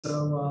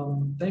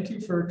Thank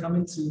you for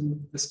coming to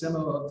this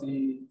demo of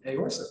the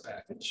aorsf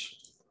package.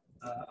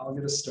 I'll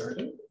get us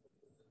started.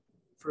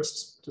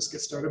 First, just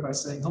get started by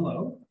saying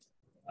hello.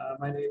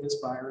 My name is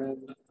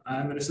Byron.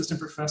 I'm an assistant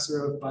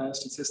professor of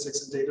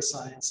biostatistics and data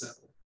science at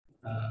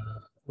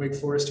Wake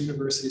Forest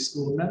University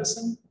School of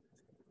Medicine,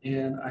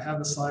 and I have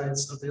the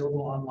slides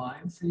available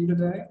online for you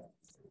today.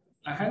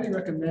 I highly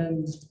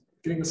recommend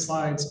getting the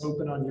slides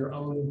open on your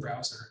own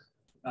browser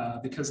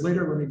because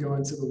later when we go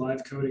into the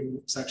live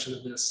coding section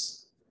of this,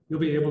 you'll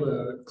be able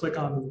to click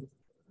on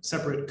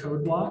separate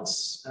code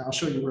blocks, and I'll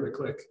show you where to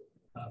click.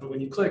 But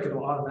when you click,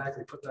 it'll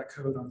automatically put that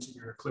code onto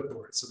your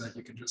clipboard so that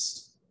you can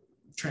just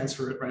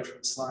transfer it right from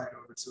the slide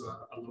over to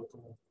a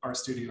local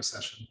RStudio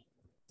session.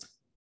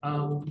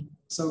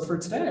 So for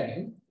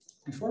today,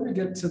 before we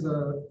get to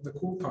the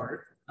cool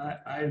part,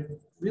 I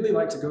really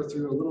like to go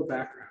through a little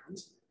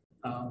background.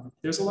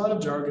 There's a lot of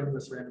jargon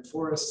with random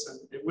forests, and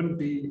it wouldn't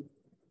be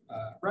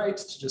right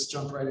to just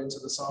jump right into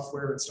the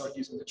software and start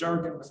using the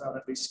jargon without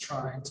at least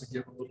trying to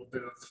give a little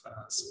bit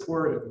of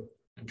support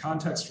and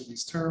context for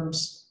these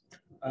terms.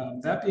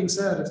 That being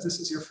said, if this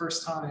is your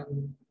first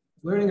time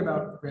learning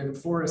about random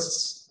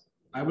forests,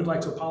 I would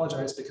like to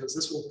apologize because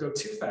this will go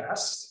too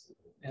fast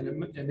and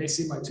it may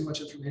seem like too much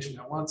information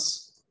at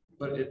once,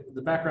 but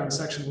the background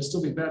section will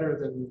still be better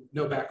than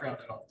no background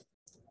at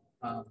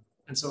all.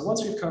 And so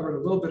once we've covered a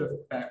little bit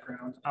of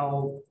background,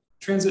 I'll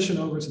transition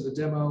over to the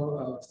demo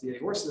of the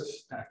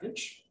aorsf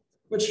package,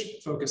 which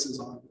focuses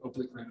on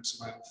oblique random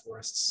survival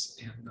forests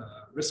and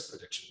risk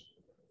prediction.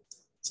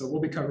 So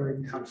we'll be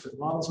covering how to fit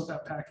models with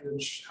that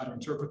package, how to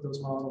interpret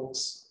those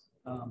models,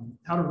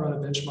 how to run a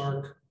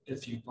benchmark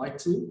if you'd like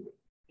to,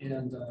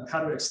 and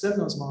how to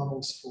extend those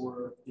models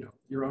for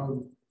your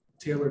own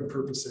tailored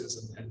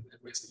purposes and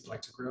ways that you'd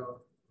like to grow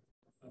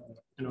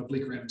an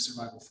oblique random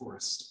survival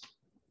forest.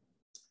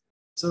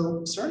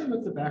 So starting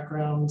with the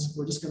background,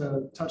 we're just going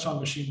to touch on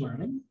machine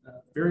learning, a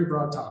very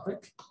broad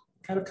topic.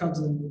 Kind of comes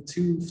in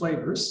two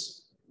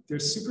flavors.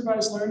 There's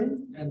supervised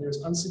learning and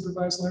there's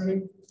unsupervised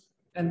learning.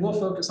 And we'll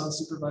focus on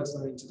supervised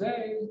learning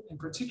today, in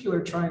particular,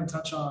 try and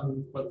touch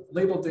on what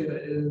labeled data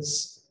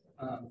is,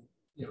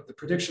 the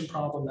prediction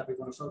problem that we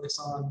want to focus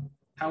on,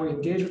 how we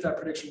engage with that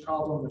prediction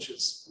problem, which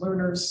is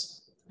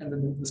learners, and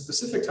then the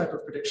specific type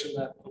of prediction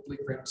that oblique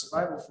random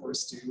survival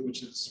forests do,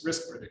 which is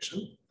risk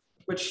prediction,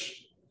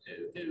 which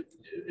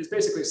is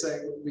basically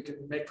saying we can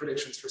make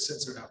predictions for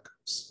censored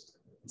outcomes.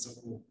 And so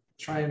we'll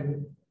try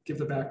and give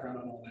the background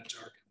on all that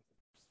jargon.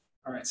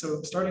 All right,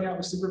 so starting out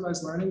with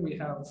supervised learning, we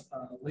have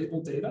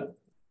labeled data.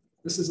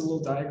 This is a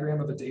little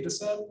diagram of a data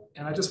set,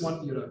 and I just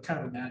want you to kind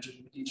of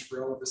imagine each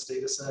row of this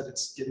data set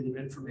is giving you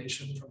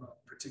information from a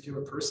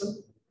particular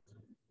person.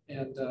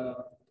 And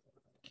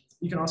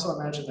you can also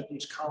imagine that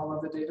each column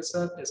of the data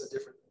set is a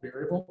different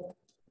variable.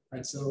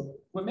 Right, so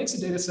what makes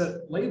a data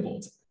set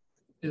labeled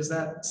is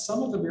that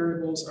some of the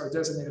variables are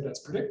designated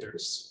as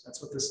predictors.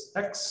 That's what this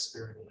X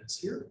variable is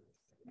here.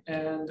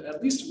 And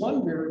at least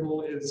one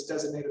variable is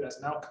designated as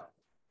an outcome.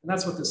 And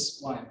that's what this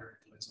Y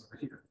variable is over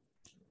here.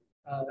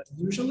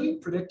 Usually,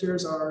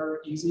 predictors are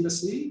easy to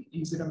see,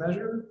 easy to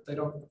measure. They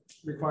don't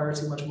require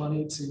too much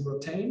money to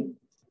obtain.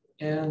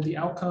 And the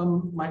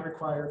outcome might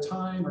require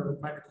time or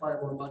might require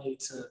more money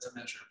to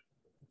measure.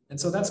 And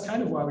so that's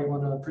kind of why we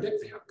want to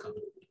predict the outcome.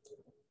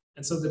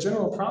 And so the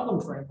general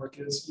problem framework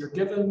is you're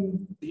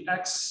given the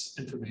X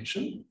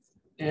information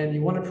and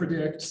you want to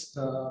predict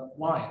the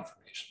Y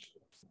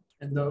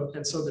information.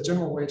 And so the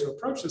general way to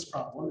approach this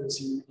problem is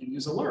you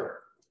use a learner.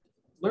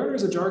 Learner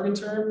is a jargon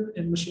term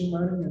in machine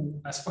learning,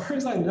 and as far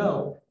as I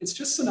know, it's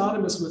just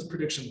synonymous with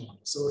prediction model.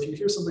 So if you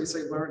hear somebody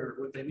say learner,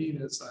 what they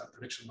mean is a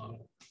prediction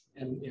model.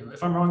 And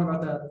if I'm wrong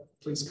about that,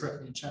 please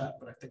correct me in chat,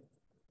 but I think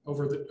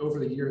over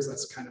the years,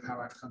 that's kind of how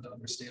I've come to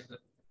understand it.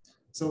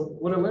 So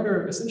what a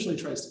learner essentially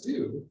tries to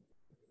do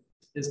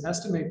is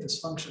estimate this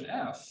function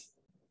f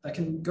that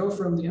can go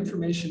from the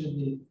information in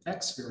the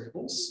X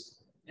variables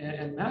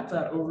and map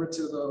that over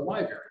to the Y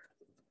variable.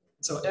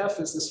 So f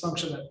is this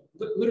function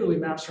that literally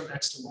maps from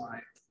X to Y.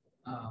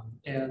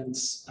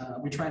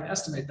 We try and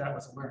estimate that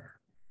with a learner.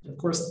 And of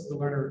course, the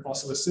learner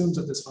also assumes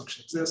that this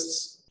function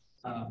exists,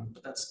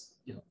 but that's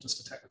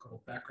just a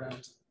technical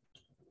background.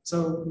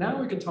 So now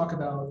we can talk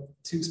about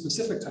two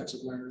specific types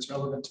of learners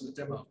relevant to the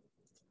demo.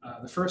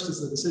 The first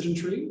is the decision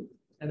tree,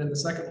 and then the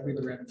second will be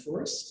the random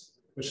forest,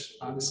 which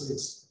obviously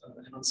is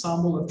an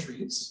ensemble of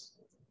trees,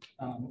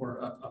 or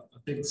a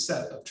big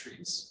set of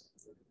trees.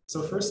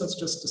 So first, let's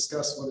just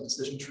discuss what a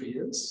decision tree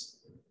is.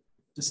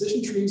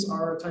 Decision trees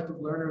are a type of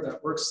learner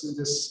that works through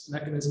this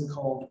mechanism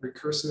called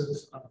recursive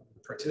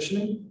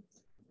partitioning.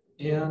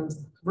 And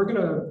we're going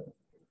to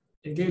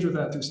engage with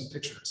that through some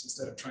pictures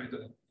instead of trying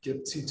to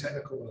give too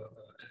technical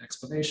an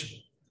explanation.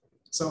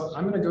 So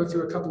I'm going to go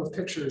through a couple of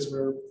pictures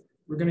where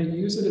we're going to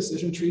use a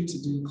decision tree to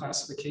do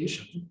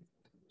classification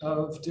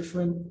of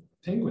different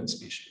penguin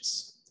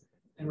species.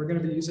 And we're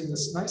going to be using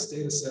this nice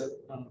data set.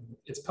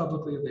 It's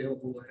publicly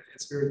available.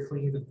 It's very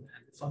clean and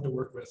fun to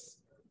work with.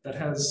 That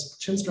has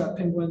chinstrap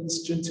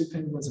penguins, gentoo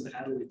penguins, and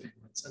Adelie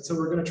penguins. And so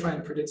we're going to try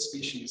and predict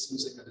species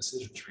using a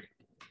decision tree.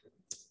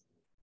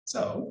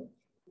 So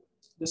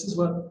this is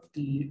what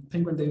the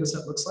penguin data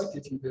set looks like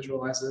if you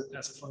visualize it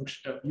as a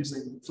function of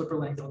using flipper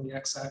length on the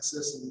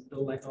x-axis and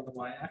bill length on the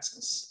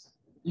y-axis.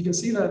 You can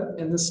see that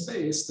in this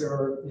space, there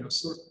are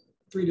sort of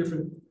 3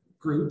 different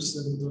groups,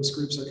 and those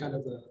groups are kind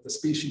of the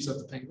species of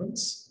the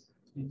penguins.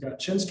 You've got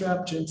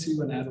chinstrap,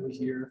 gentoo, and Adelie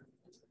here.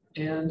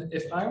 And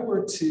if I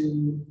were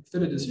to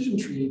fit a decision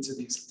tree to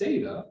these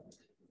data,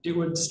 it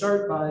would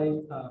start by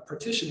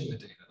partitioning the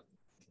data.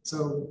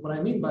 So what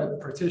I mean by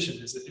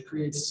partition is that it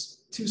creates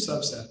 2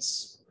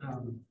 subsets.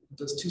 It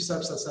does 2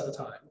 subsets at a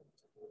time.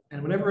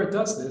 And whenever it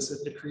does this,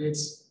 it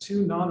creates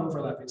 2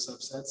 non-overlapping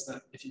subsets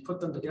that if you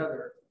put them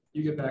together,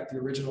 you get back the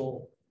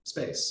original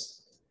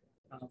space.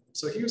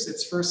 So here's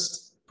its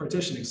first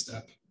partitioning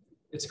step.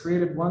 It's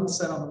created 1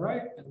 set on the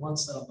right and 1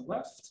 set on the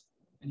left.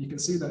 And you can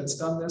see that it's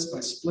done this by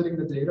splitting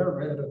the data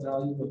right at a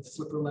value of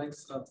flipper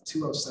length of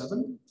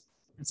 207.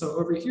 And so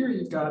over here,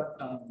 you've got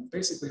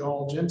basically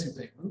all gentoo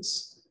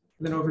penguins.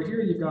 And then over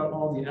here, you've got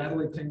all the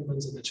Adelie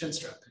penguins and the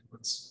chinstrap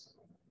penguins.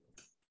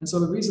 And so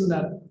the reason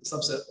that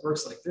subset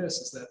works like this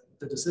is that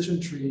the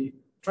decision tree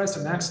tries to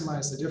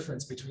maximize the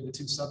difference between the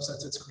 2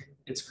 subsets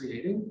it's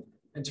creating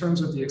in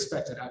terms of the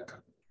expected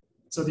outcome.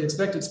 So the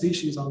expected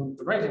species on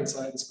the right-hand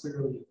side is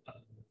clearly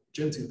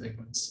gentoo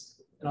penguins.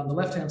 And on the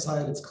left-hand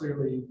side, it's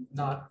clearly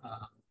not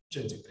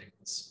gentoo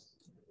penguins.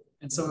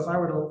 And so if I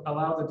were to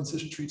allow the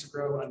decision tree to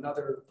grow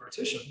another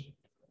partition,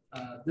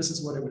 this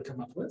is what it would come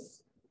up with.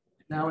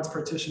 Now it's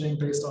partitioning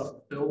based off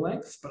of bill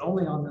length, but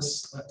only on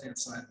this left-hand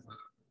side of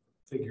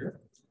the figure.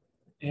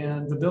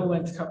 And the bill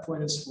length cut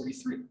point is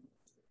 43.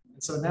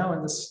 And so now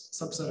in this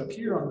subset up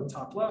here on the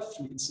top left,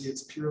 we can see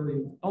it's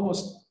purely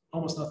almost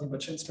nothing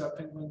but chinstrap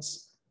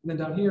penguins. And then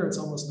down here, it's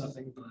almost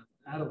nothing but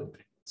Adelie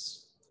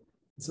penguins.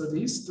 And so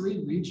these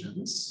 3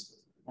 regions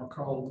are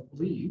called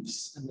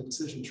leaves in the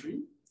decision tree,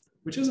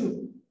 which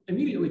isn't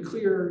immediately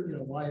clear,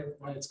 why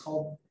it's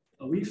called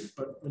a leaf.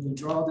 But when you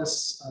draw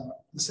this,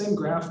 the same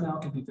graph now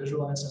can be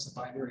visualized as a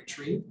binary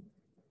tree.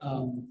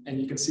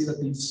 And you can see that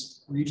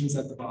these regions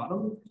at the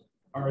bottom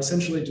are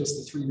essentially just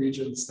the 3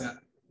 regions that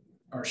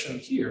are shown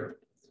here.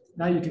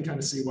 Now you can kind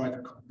of see why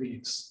they're called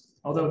leaves.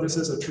 Although this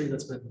is a tree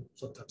that's been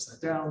flipped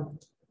upside down,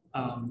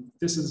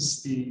 this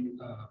is the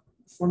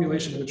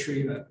formulation of a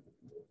tree that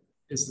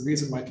is the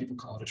reason why people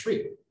call it a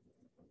tree.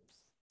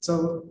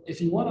 So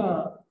if you want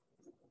to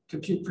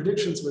compute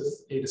predictions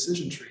with a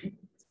decision tree,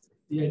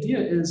 the idea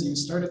is you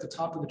start at the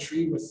top of the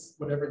tree with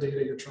whatever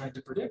data you're trying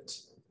to predict,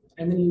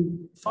 and then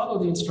you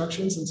follow the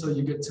instructions until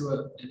you get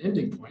to an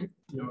ending point,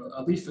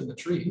 a leaf in the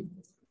tree.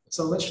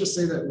 So let's just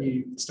say that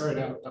we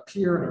started out up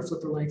here and our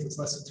flipper length is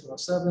less than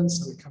 207.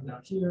 So we come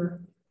down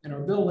here and our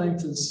bill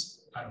length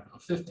is,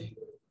 50.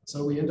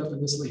 So we end up in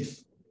this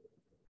leaf.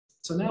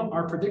 So now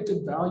our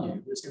predicted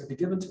value is going to be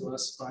given to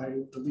us by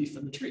the leaf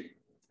in the tree.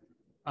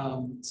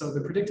 So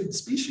the predicted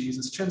species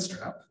is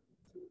chinstrap,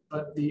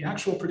 but the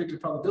actual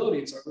predicted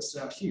probabilities are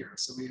listed out here.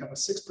 So we have a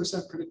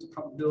 6% predicted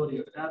probability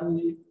of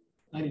Adelie,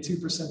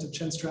 92% of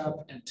chinstrap,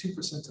 and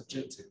 2% of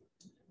gentoo.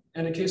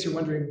 And in case you're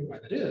wondering why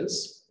that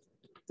is,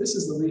 this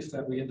is the leaf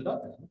that we ended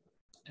up in.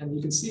 And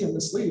you can see in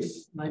this leaf,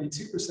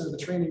 92% of the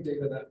training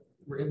data that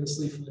were in this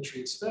leaf from the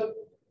tree's fit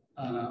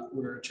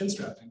were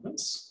chinstrap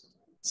penguins.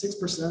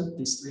 6%,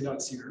 these 3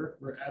 dots here,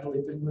 were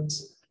Adelie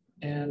penguins.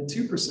 And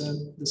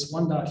 2%, this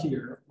 1 dot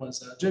here, was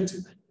gentoo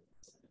penguin.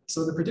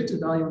 So the predicted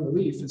value in the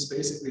leaf is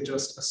basically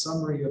just a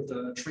summary of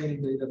the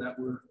training data that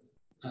were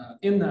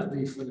in that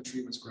leaf when the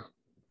tree was grown.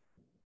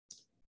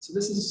 So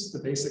this is the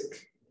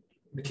basic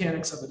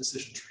mechanics of a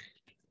decision tree.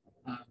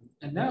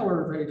 And now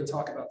we're ready to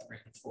talk about the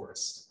random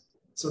forest.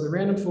 So the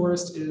random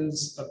forest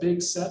is a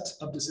big set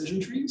of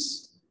decision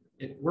trees.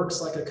 It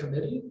works like a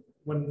committee.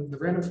 When the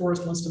random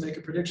forest wants to make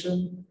a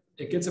prediction,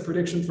 it gets a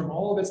prediction from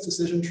all of its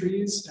decision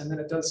trees, and then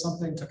it does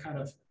something to kind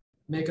of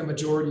make a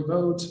majority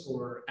vote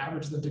or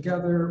average them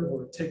together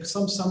or take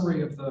some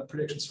summary of the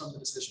predictions from the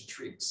decision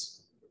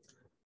trees.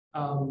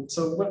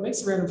 So what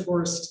makes the random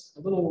forest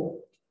a little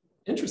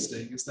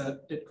interesting is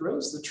that it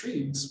grows the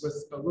trees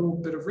with a little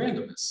bit of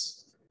randomness.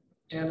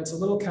 And it's a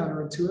little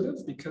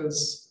counterintuitive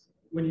because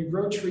when you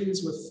grow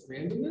trees with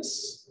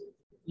randomness,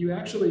 you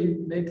actually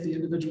make the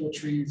individual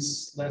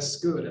trees less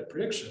good at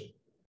prediction,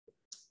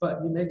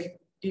 but you make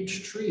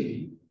each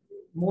tree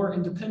more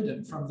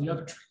independent from the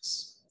other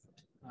trees.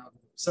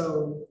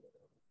 So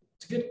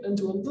to get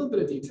into a little bit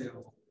of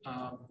detail,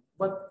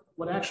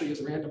 what actually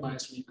is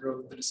randomized when you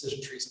grow the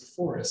decision trees in a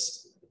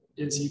forest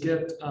is you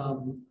get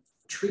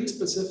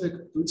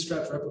tree-specific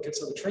bootstrapped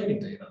replicates of the training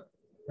data.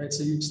 Right,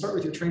 so you start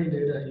with your training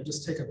data and you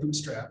just take a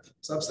bootstrap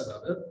subset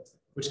of it,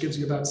 which gives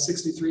you about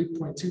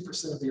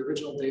 63.2% of the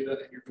original data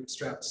in your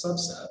bootstrap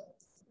subset.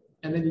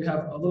 And then you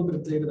have a little bit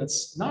of data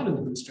that's not in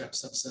the bootstrap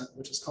subset,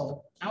 which is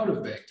called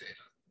out-of-bag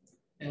data.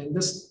 And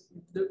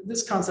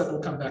this concept will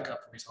come back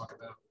up when we talk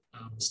about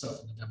stuff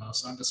in the demo.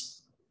 So I'm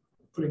just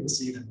putting the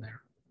seed in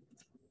there.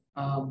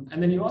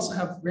 And then you also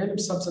have random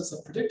subsets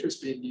of predictors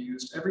being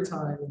used every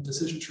time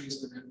decision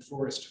trees in the random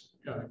forest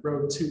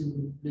grow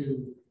 2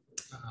 new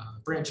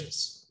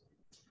branches.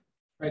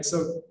 right?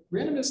 So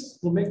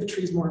randomness will make the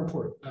trees more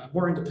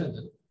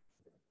independent,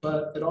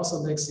 but it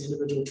also makes the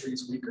individual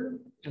trees weaker.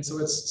 And so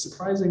it's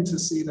surprising to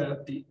see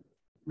that the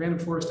random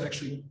forest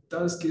actually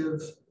does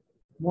give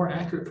more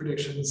accurate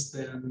predictions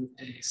than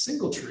a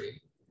single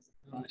tree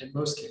in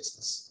most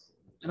cases.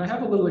 And I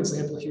have a little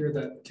example here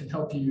that can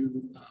help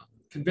you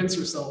convince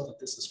yourself that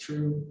this is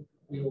true.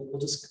 We'll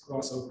just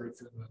gloss over it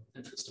for the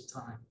interest of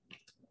time.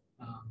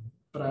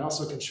 But I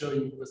also can show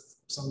you with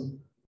some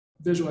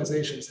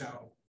visualizations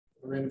how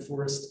a random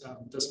forest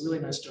does a really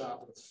nice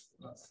job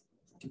of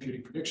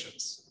computing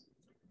predictions.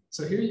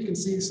 So here you can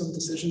see some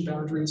decision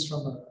boundaries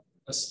from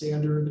a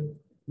standard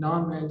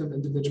non-random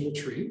individual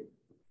tree.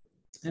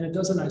 And it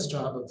does a nice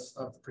job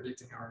of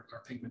predicting our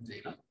penguin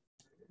data.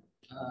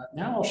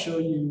 Now I'll show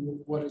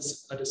you what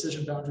a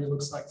decision boundary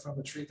looks like from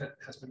a tree that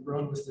has been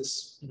grown with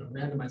this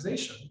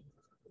randomization.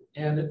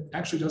 And it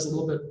actually does a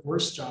little bit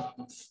worse job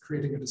of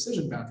creating a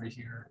decision boundary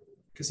here,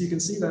 because you can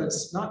see that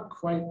it's not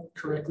quite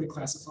correctly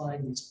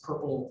classifying these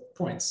purple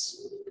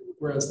points,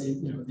 whereas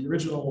the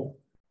original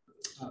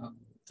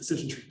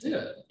decision tree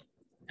did.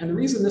 And the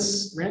reason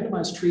this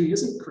randomized tree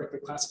isn't correctly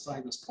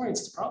classifying those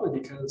points is probably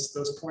because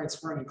those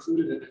points weren't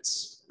included in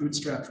its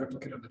bootstrapped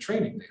replicate of the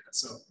training data.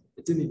 So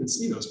it didn't even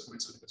see those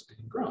points when it was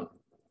being grown.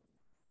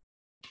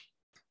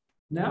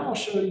 Now I'll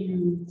show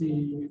you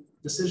the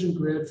decision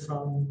grid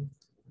from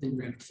the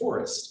random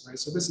forest, right?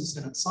 So this is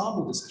an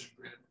ensemble decision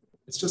grid.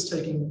 It's just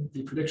taking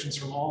the predictions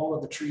from all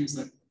of the trees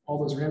all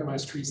those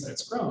randomized trees that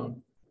it's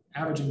grown,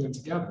 averaging them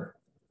together.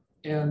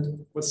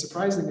 And what's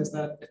surprising is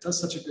that it does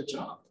such a good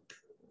job.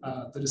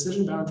 The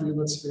decision boundary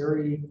looks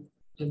very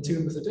in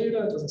tune with the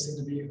data. It doesn't seem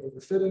to be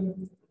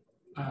overfitting.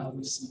 Let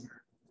me see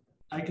here.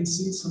 I can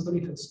see somebody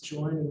has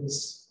joined and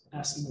is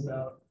asking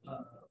about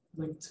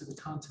link to the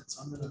content.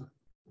 So I'm going to put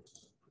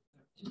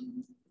that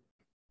in.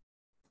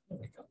 There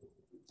we go.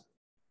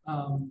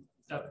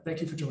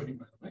 Thank you for joining,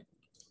 by the way.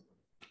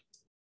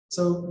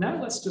 So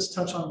now let's just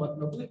touch on what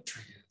an oblique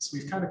tree is.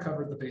 We've kind of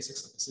covered the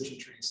basics of decision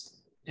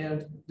trees.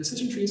 And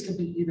decision trees can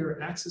be either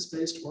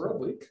axis-based or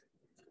oblique.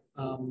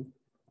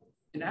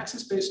 An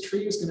axis-based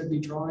tree is going to be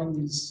drawing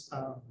these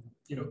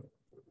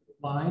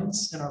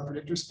lines in our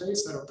predictor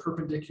space that are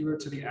perpendicular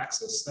to the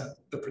axis that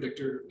the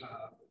predictor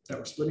that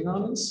we're splitting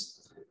on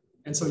is.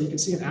 And so you can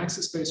see an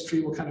axis-based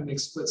tree will kind of make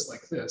splits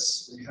like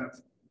this, where you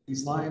have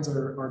these lines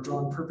are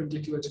drawn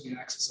perpendicular to the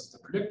axis of the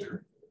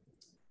predictor.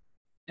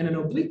 And an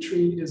oblique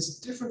tree is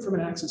different from an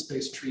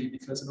axis-based tree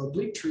because an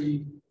oblique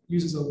tree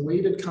uses a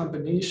weighted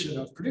combination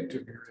of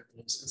predictor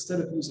variables instead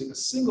of using a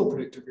single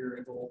predictor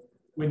variable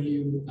when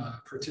you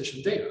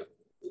partition data.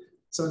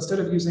 So instead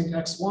of using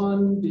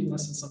x1 being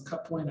less than some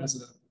cut point as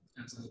a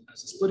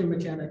splitting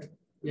mechanic,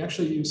 we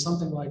actually use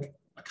something like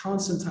a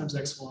constant times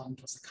x1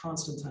 plus a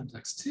constant times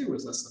x2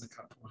 is less than a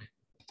cut point.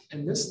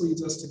 And this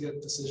leads us to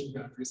get decision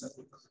boundaries that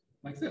look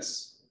like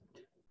this.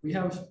 We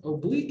have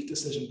oblique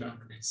decision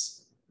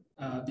boundaries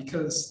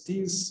because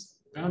these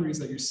boundaries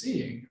that you're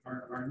seeing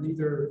are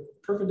neither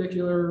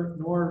perpendicular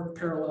nor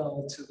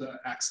parallel to the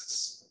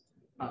axis.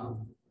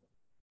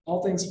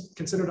 All things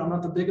considered, I'm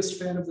not the biggest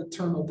fan of the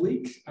term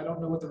oblique. I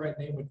don't know what the right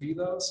name would be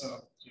though,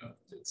 so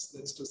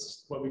it's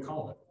just what we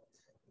call it.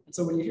 And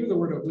so when you hear the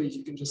word oblique,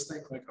 you can just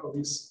think like, oh,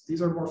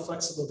 these are more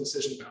flexible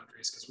decision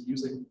boundaries because we're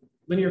using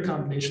linear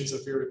combinations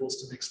of variables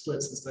to make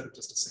splits instead of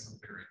just a single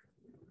variable.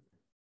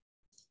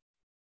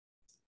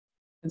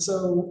 And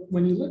so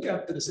when you look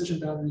at the decision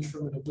boundaries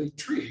from an oblique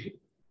tree,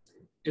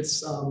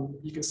 it's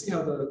you can see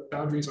how the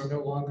boundaries are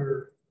no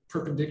longer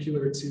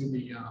perpendicular to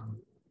the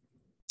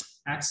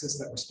axis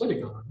that we're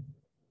splitting on.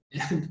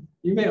 And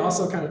you may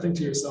also kind of think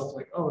to yourself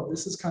like, oh,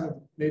 this is kind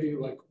of maybe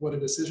like what a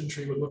decision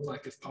tree would look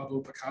like if Pablo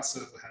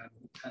Picasso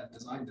had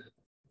designed it.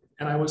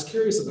 And I was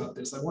curious about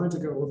this. I wanted to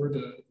go over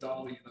to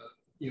DALL-E,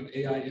 the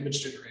AI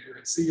image generator,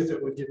 and see if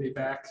it would give me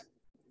back,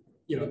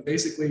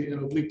 basically an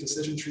oblique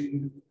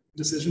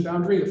decision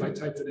boundary if I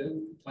typed it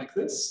in like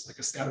this, like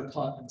a scatter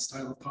plot in the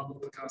style of Pablo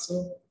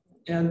Picasso.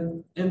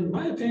 And in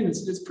my opinion,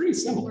 it's pretty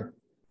similar,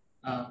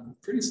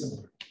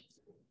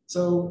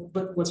 So,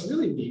 but what's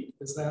really neat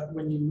is that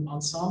when you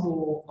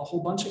ensemble a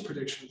whole bunch of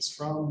predictions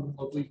from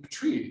oblique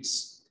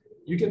trees,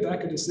 you get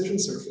back a decision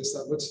surface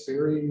that looks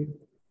very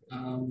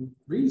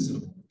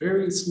reasonable,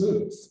 very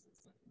smooth.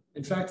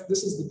 In fact,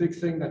 this is the big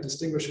thing that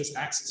distinguishes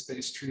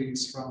axis-based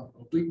trees from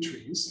oblique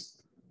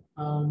trees.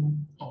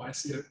 Oh, I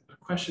see a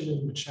question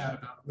in the chat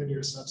about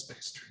linear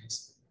subspace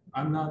trees.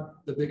 I'm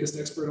not the biggest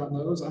expert on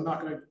those. I'm not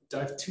going to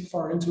dive too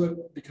far into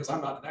it because I'm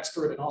not an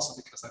expert and also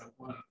because I don't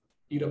want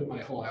to eat up my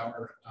whole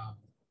hour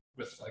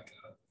with like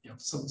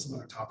some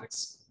other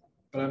topics.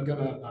 But I'm going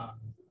to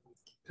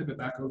pivot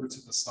back over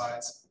to the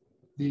slides.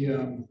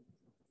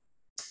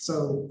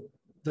 So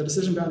the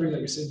decision boundary that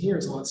you're seeing here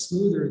is a lot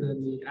smoother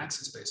than the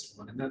axis-based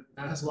one, and that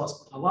has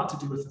a lot to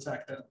do with the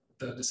fact that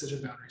the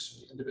decision boundaries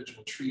from the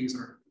individual trees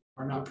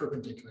are not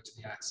perpendicular to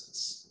the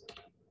axis.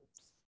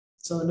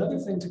 So another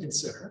thing to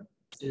consider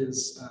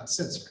is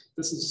sensory.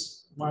 This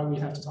is why we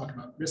have to talk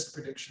about risk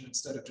prediction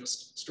instead of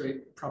just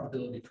straight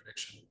probability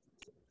prediction.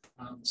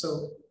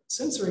 So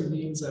censoring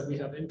means that we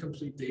have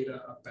incomplete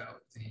data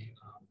about the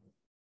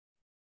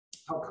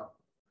outcome.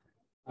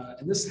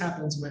 And this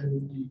happens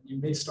when you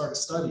may start a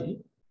study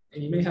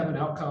and you may have an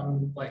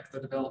outcome like the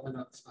development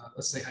of,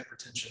 let's say,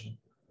 hypertension,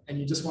 and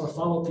you just want to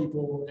follow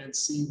people and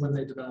see when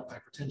they develop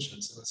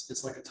hypertension. So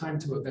it's like a time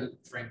to event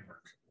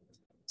framework.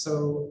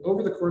 So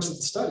over the course of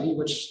the study,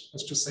 which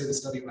let's just say the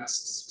study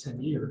lasts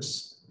 10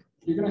 years,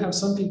 you're going to have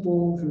some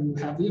people who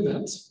have the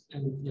event,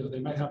 and they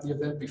might have the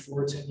event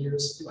before 10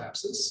 years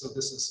elapses. So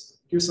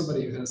here's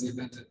somebody who has the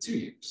event at 2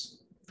 years.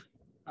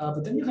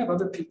 But then you have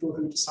other people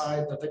who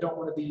decide that they don't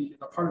want to be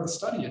a part of the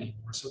study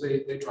anymore. So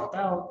they drop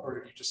out,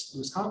 or you just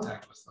lose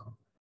contact with them.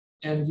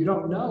 And you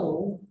don't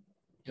know,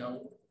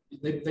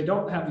 they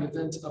don't have the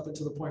event up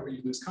until the point where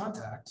you lose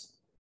contact.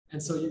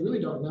 And so you really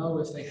don't know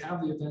if they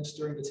have the event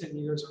during the 10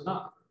 years or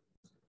not.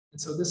 And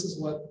so this is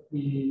what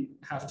we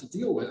have to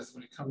deal with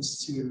when it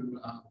comes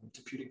to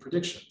computing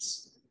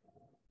predictions.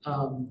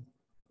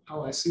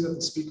 I see that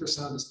the speaker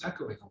sound is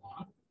echoing a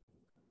lot.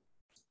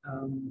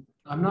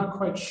 I'm not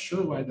quite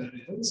sure why that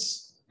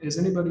is. Is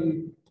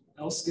anybody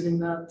else getting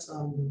that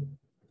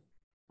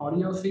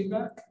audio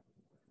feedback?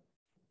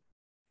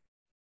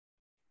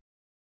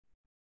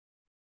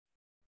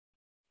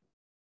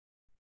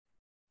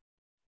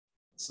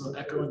 So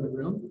echo in the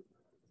room?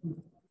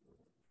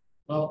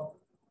 Well,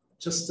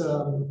 just,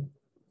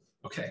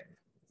 okay.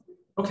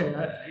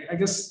 I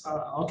guess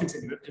I'll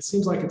continue. It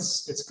seems like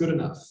it's good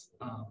enough.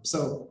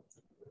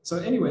 So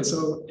anyway,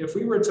 so if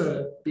we were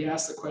to be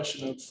asked the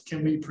question of,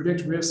 can we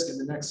predict risk in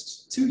the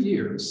next 2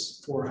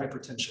 years for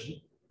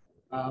hypertension,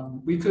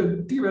 we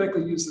could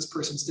theoretically use this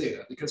person's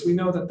data because we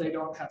know that they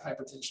don't have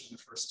hypertension in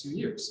the first 2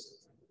 years.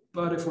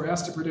 But if we're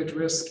asked to predict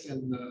risk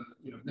in the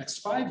next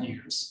 5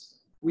 years,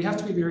 we have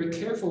to be very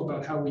careful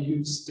about how we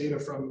use data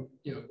from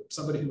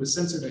somebody who was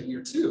censored at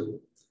year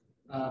 2,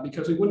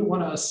 because we wouldn't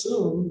want to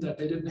assume that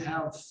they didn't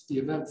have the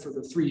event for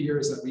the 3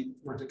 years that we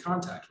weren't in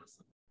contact with them.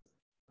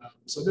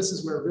 So this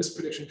is where risk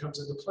prediction comes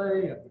into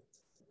play,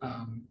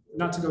 and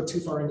not to go too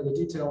far into the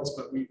details,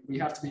 but we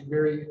have to be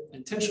very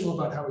intentional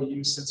about how we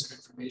use censored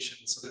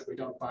information so that we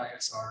don't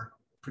bias our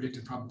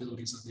predicted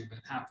probabilities of the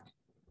event happening.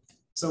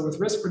 So with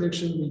risk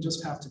prediction, we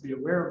just have to be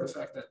aware of the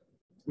fact that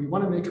we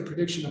want to make a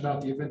prediction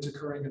about the event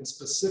occurring in a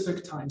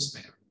specific time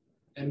span,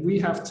 and we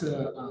have to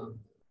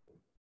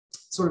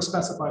sort of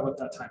specify what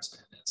that time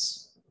span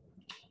is.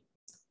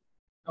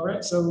 All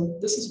right, so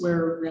this is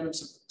where random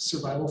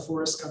survival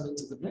forests come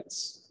into the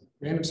mix.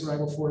 Random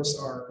survival forests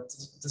are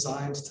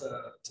designed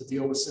to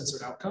deal with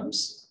censored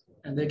outcomes,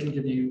 and they can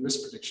give you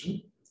risk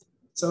prediction.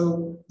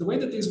 So the way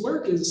that these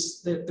work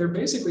is that they're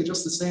basically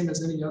just the same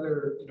as any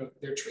other,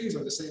 their trees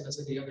are the same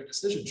as any other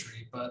decision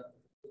tree, but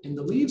in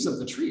the leaves of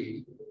the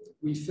tree,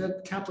 we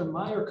fit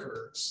Kaplan-Meier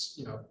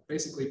curves,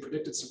 basically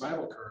predicted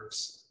survival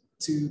curves,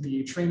 to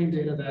the training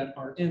data that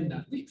are in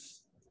that leaf.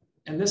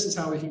 And this is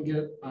how we can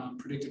get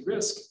predicted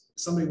risk.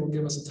 Somebody will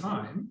give us a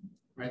time,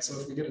 right? So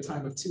if we get a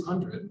time of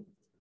 200,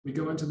 we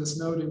go into this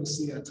node and we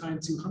see at time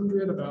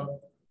 200 about,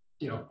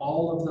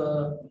 all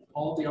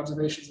of the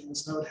observations in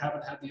this node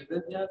haven't had the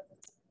event yet.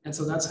 And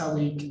so that's how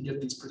we can get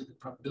these predicted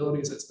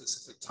probabilities at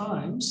specific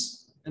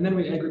times. And then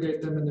we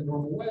aggregate them in the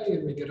normal way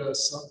and we get an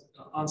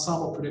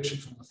ensemble prediction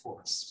from the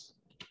forest.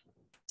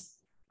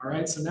 All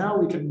right, so now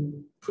we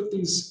can put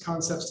these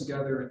concepts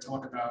together and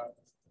talk about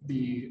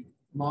the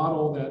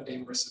model that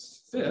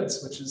aorsf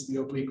fits, which is the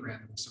oblique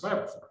random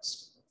survival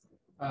forest.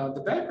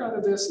 The background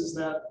of this is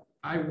that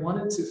I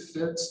wanted to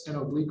fit an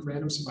oblique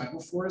random survival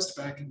forest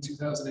back in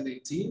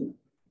 2018.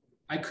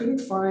 I couldn't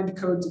find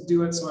code to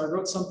do it, so I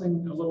wrote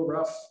something a little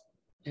rough,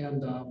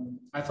 and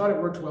I thought it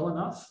worked well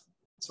enough.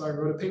 So I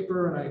wrote a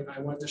paper, and I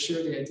wanted to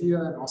share the idea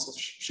and also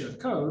share the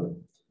code.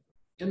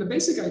 And the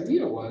basic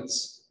idea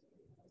was,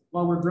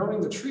 while we're growing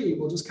the tree,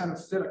 we'll just kind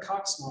of fit a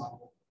Cox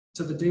model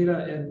to the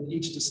data in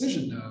each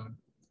decision node,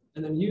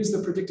 and then use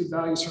the predicted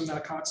values from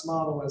that Cox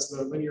model as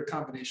the linear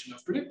combination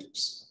of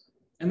predictors.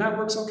 And that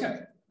works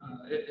okay.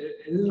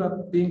 It ended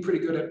up being pretty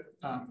good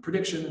at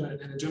prediction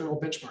in a general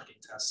benchmarking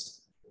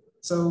test.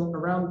 So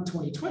around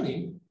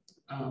 2020,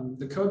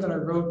 the code that I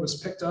wrote was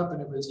picked up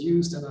and it was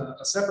used in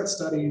a separate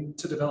study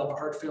to develop a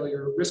heart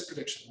failure risk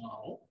prediction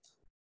model.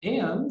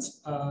 And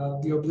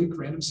the oblique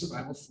random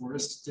survival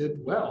forest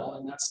did well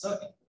in that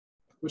study,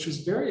 which was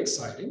very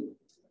exciting.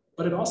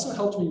 But it also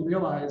helped me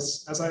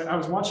realize, as I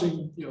was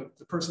watching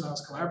the person I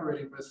was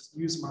collaborating with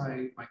use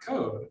my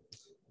code,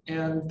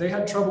 and they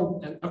had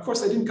trouble, and of course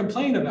they didn't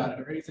complain about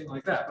it or anything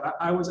like that, but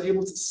I was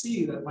able to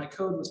see that my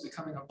code was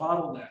becoming a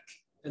bottleneck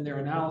in their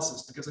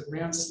analysis because it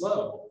ran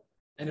slow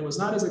and it was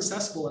not as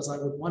accessible as I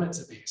would want it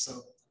to be.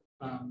 So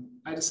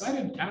I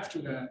decided after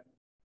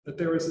that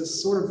there was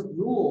this sort of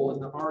rule in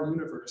the R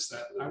universe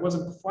that I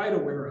wasn't quite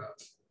aware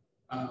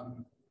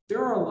of.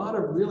 There are a lot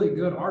of really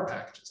good R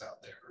packages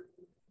out there,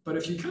 but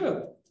if you kind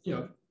of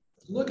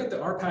look at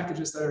the R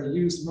packages that are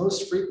used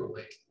most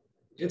frequently,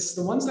 it's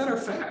the ones that are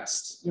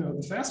fast.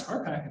 The fast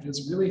R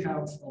packages really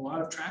have a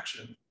lot of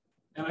traction.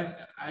 And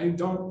I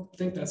don't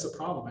think that's a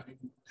problem. I mean,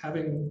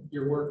 having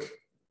your work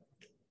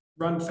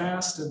run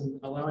fast and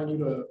allowing you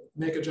to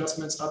make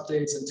adjustments,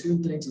 updates, and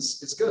tune things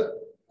is good.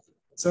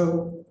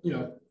 So,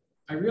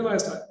 I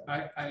realized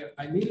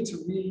I needed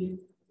to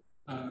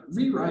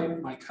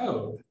rewrite my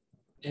code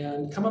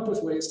and come up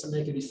with ways to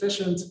make it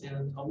efficient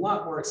and a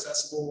lot more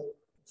accessible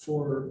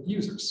for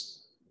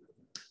users.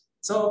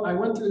 So I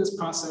went through this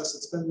process.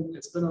 It's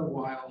been a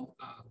while,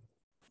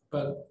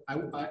 but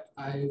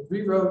I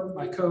rewrote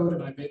my code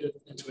and I made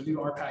it into a new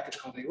R package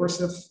called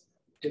aorsf.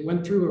 It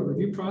went through a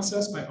review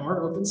process by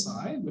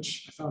rOpenSci,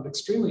 which I found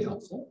extremely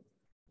helpful.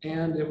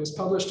 And it was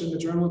published in the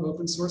Journal of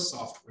Open Source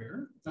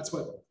Software. That's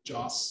what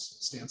JOSS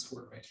stands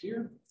for right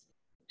here.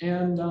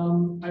 And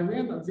I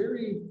ran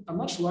a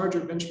much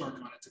larger benchmark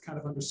on it to kind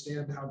of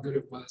understand how good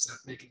it was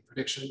at making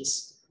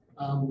predictions.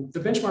 The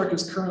benchmark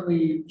is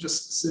currently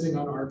just sitting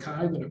on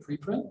archive in a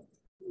preprint.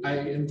 I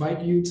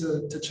invite you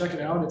to check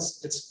it out.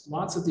 It's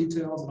lots of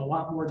details and a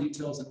lot more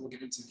details than we'll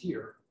get into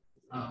here.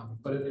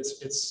 But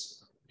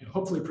it's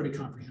hopefully pretty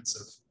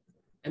comprehensive.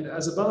 And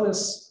as a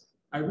bonus,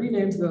 I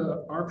renamed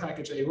the R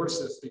package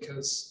aorsf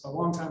because a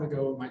long time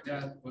ago, my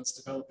dad was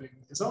developing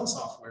his own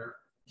software.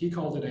 He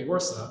called it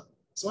aorsa.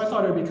 So I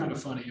thought it would be kind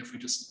of funny if we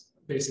just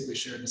basically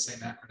shared the same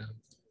acronym.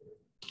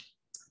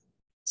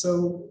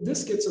 So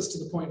this gets us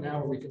to the point now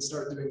where we can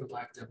start doing the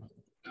live demo.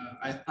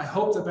 I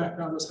hope the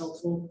background was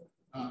helpful.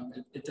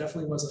 It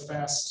definitely was a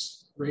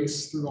fast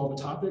race through all the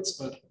topics,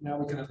 but now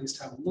we can at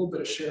least have a little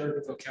bit of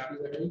shared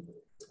vocabulary.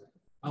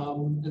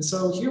 And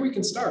so here we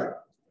can start.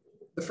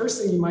 The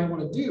first thing you might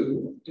want to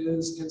do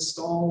is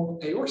install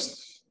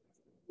aorsf.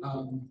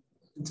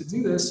 And to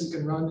do this, you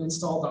can run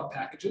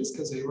install.packages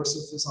because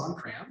aorsf is on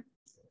CRAN.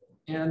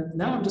 And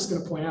now I'm just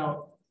going to point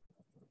out,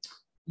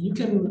 you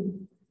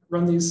can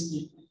run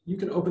these, you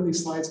can open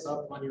these slides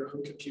up on your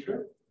own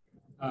computer.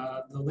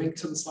 The link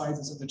to the slides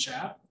is in the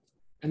chat.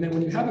 And then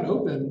when you have it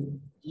open,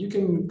 you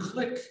can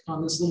click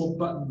on this little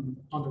button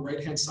on the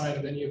right-hand side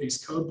of any of these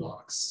code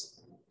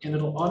blocks, and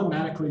it'll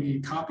automatically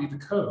copy the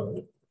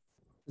code.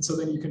 And so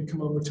then you can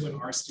come over to an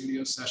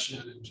RStudio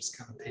session and just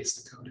kind of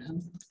paste the code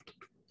in.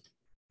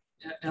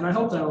 And I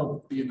hope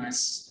that'll be a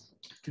nice,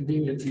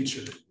 convenient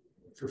feature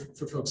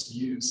for folks to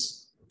use.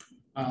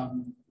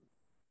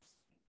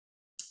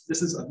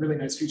 This is a really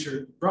nice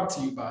feature brought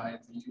to you by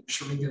the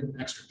Sharingan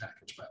Extra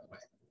package, by the way.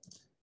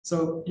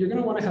 So you're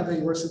going to want to have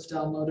aorsf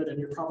downloaded, and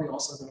you're probably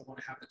also going to want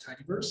to have the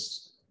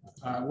tidyverse.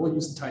 We'll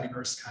use the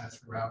tidyverse kind of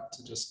throughout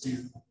to just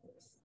do,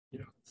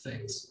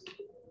 things.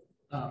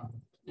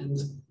 And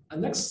a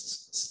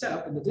next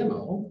step in the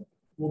demo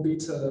will be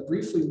to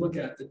briefly look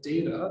at the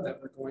data that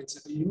we're going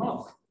to be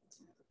modeling.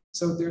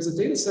 So there's a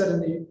data set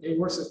in the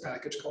aorsf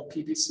package called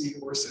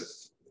PBC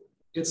orsf.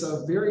 It's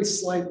a very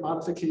slight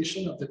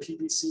modification of the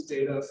PBC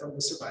data from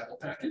the survival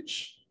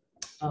package.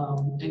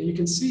 And you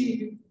can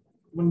see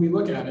when we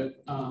look at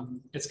it,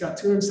 it's got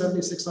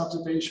 276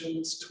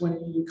 observations,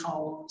 20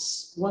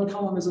 columns. One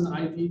column is an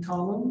ID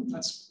column.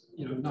 That's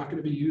not going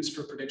to be used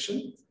for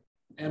prediction.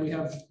 And we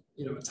have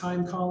a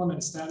time column and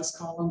a status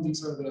column.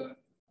 These are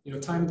the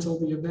time until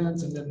the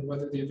event, and then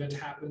whether the event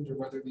happened or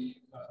whether the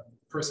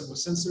person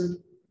was censored.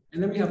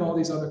 And then we have all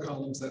these other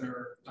columns that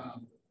are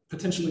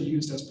potentially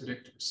used as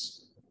predictors.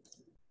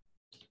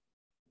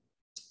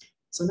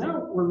 So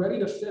now we're ready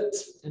to fit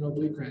an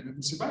oblique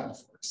random survival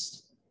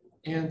forest.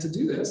 And to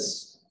do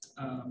this,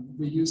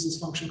 we use this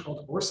function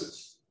called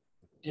aorsf.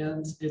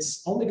 And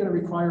it's only going to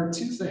require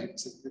two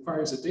things. It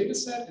requires a data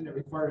set and it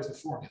requires a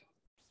formula.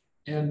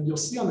 And you'll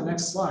see on the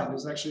next slide,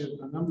 there's actually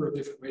a number of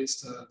different ways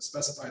to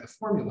specify the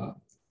formula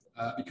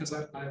because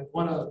I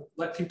want to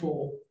let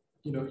people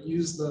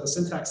use the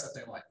syntax that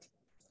they like.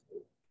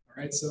 All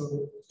right,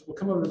 so we'll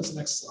come over to this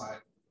next slide.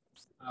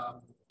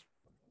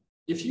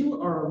 If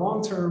you are a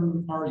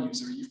long-term R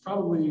user, you've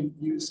probably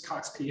used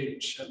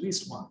CoxPH at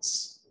least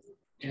once.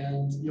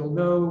 And you'll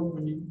know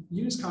when you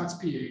use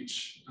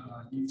CoxPH,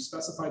 you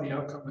specify the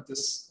outcome with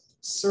this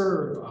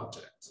serve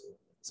object.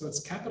 So it's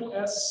capital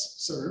S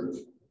serve,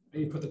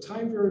 and you put the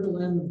time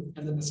variable in,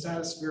 and then the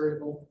status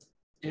variable.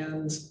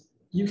 And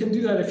you can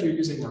do that if you're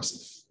using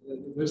aorsf.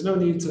 There's no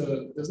need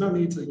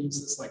to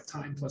use this like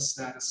time plus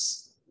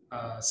status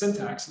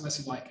syntax unless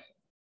you like it.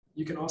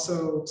 You can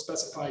also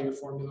specify your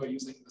formula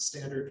using the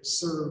standard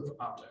serve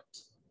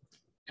object.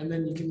 And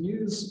then you can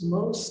use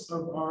most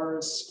of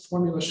R's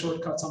formula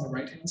shortcuts on the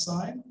right-hand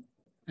side.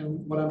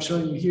 And what I'm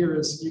showing you here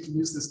is you can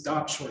use this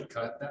dot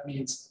shortcut. That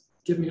means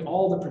give me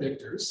all the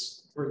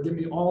predictors, or give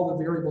me all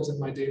the variables in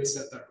my data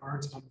set that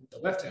aren't on the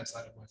left-hand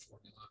side of my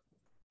formula.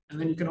 And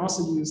then you can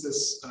also use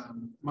this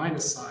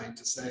minus sign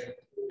to say,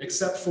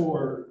 except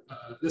for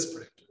this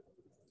predictor.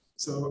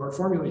 So our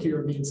formula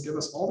here means give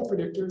us all the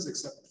predictors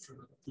except for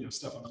the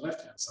stuff on the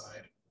left-hand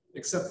side,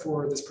 except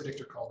for this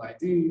predictor called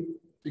ID,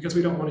 because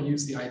we don't want to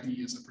use the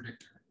ID as a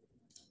predictor.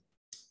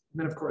 And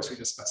then, of course, we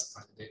just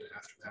specify the data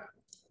after that.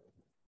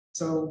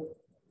 So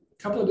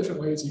a couple of different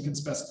ways you can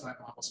specify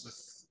models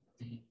with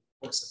the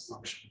aorsf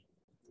function.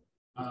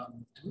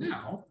 And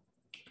now,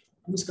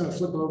 I'm just going to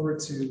flip over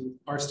to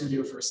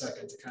RStudio for a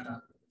second to kind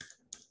of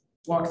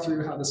walk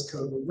through how this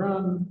code will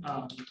run.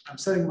 I'm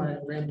setting my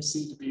random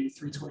seed to be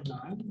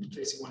 329 in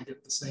case you want to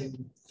get the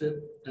same fit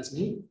as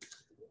me.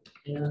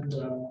 And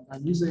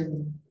I'm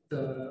using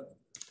the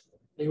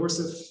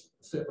aorsf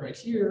fit right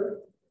here.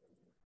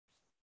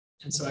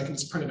 And so I can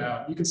just print it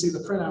out. You can see the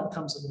printout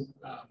comes in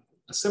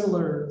a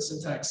similar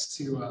syntax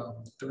to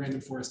the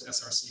random forest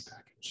src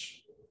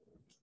package.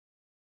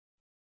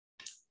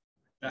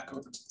 Back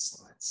over to the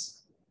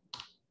slides.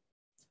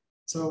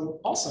 So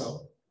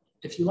also,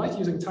 if you like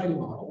using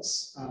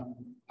tidymodels,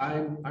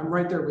 I'm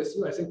right there with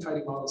you. I think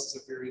tidymodels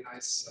is a very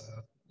nice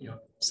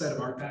set of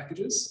R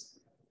packages.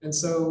 And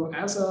so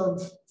as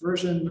of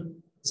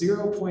version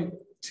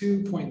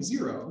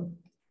 0.2.0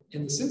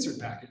 in the censored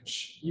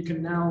package, you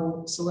can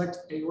now select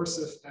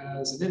aorsf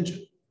as an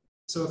engine.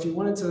 So if you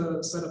wanted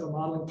to set up a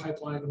modeling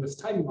pipeline with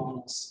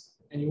tidymodels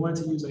and you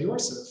wanted to use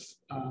aorsf,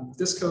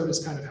 this code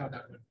is kind of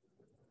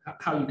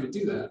how you could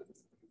do that,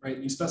 right?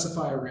 You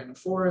specify a random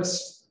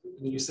forest,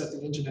 and then you set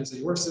the engine as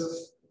aorsf,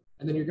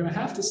 and then you're going to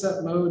have to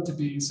set mode to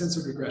be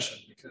censored regression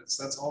because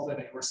that's all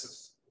that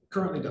aorsf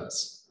currently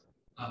does.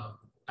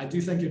 I do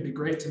think it'd be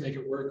great to make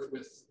it work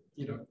with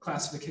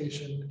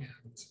classification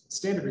and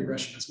standard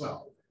regression as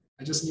well.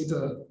 I just need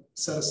to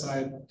set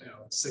aside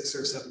 6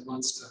 or 7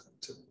 months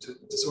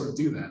to sort of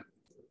do that.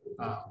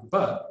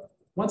 But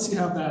once you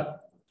have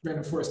that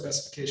random forest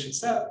specification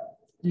set,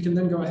 you can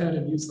then go ahead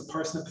and use the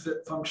parsnip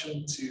fit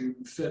function to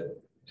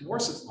fit an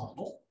ORSF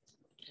model.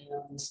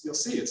 And you'll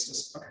see it's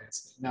just, okay,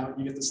 now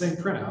you get the same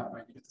printout,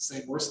 right? You get the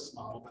same ORSF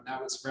model, but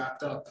now it's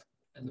wrapped up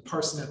in the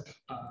parsnip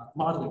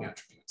modeling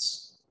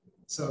attributes.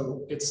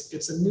 So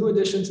it's a new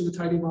addition to the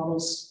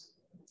tidymodels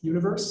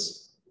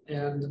universe.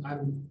 And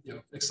I'm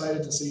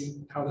excited to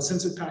see how the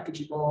censored package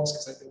evolves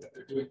because I think that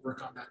they're doing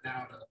work on that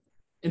now to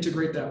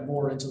integrate that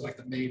more into like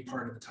the main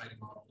part of the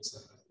tidymodels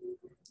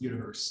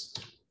universe.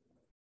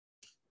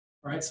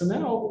 All right, so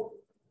now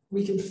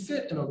we can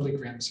fit an oblique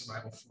random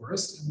survival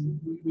forest, and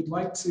we'd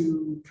like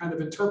to kind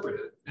of interpret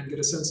it and get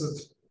a sense of,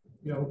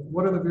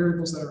 what are the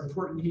variables that are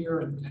important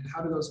here, and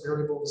how do those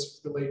variables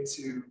relate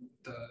to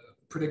the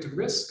predicted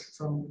risk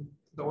from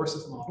the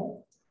ORSF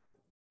model.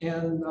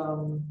 And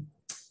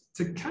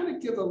to kind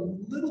of give a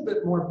little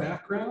bit more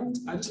background,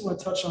 I just want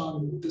to touch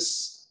on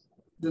this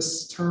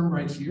term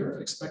right here,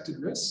 expected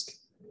risk.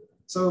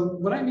 So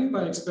what I mean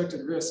by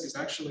expected risk is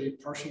actually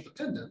partial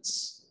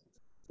dependence,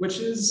 which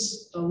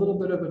is a little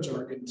bit of a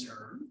jargon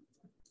term,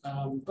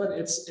 but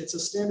it's a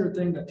standard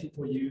thing that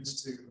people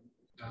use to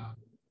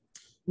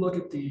look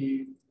at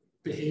the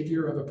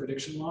behavior of a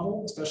prediction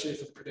model, especially if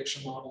the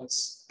prediction model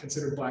is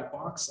considered black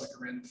box, like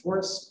a random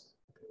forest.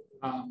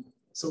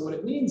 So what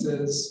it means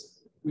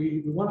is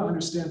we want to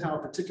understand how a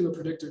particular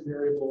predictive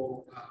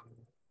variable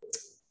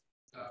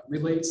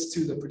relates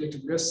to the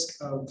predicted risk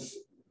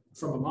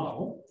from a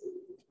model.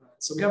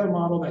 So we have a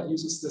model that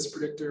uses this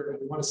predictor,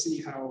 and we want to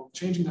see how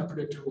changing that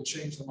predictor will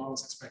change the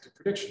model's expected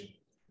prediction.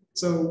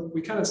 So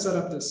we kind of set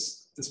up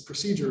this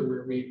procedure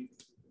where we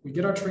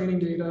get our training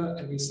data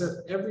and we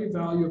set every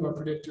value of our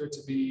predictor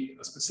to be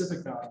a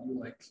specific value,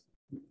 like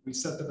we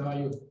set the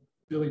value of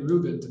Billy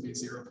Rubin to be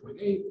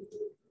 0.8,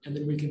 and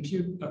then we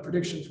compute a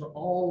prediction for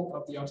all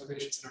of the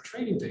observations in our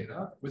training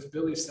data with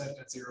Billy set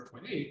at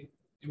 0.8,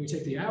 and we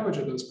take the average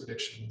of those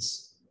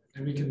predictions,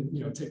 and we can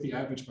take the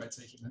average by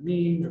taking the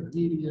mean or the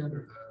median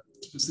or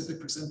the specific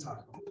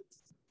percentile.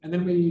 And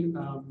then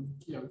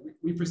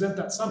we present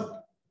that summary.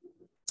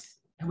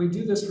 And we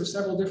do this for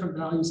several different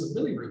values of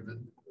Billy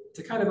Rubin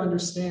to kind of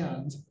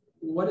understand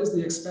what is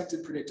the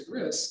expected predicted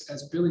risk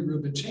as Billy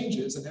Rubin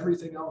changes and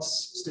everything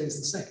else stays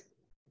the same.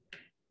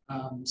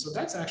 So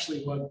that's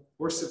actually what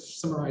ORSF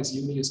Summarize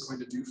Uni is going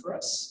to do for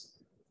us.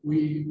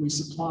 We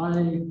supply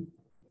an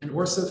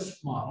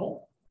ORSF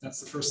model. That's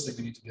the first thing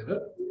we need to give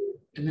it.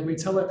 And then we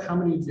tell it how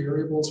many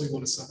variables we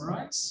want to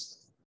summarize.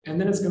 And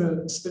then it's going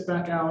to spit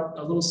back out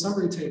a little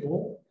summary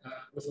table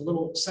with a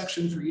little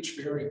section for each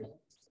variable.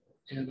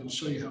 And I'll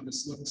show you how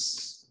this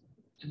looks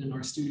in an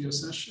RStudio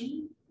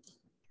session.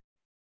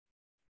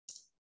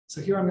 So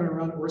here I'm going to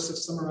run ORSF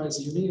Summarize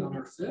Uni on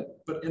our fit.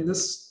 But in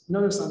this,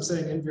 notice I'm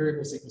saying n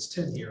variables equals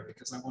 10 here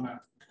because I want to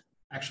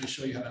actually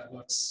show you how that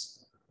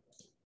looks.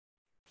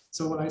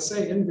 So when I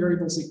say n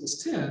variables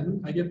equals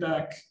 10, I get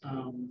back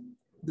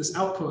this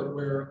output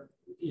where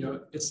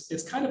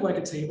it's kind of like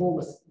a table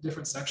with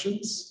different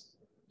sections.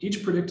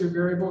 Each predictive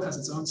variable has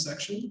its own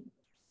section,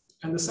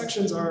 and the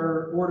sections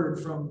are ordered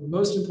from the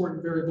most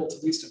important variable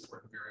to least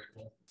important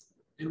variable.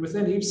 And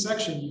within each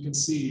section, you can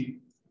see,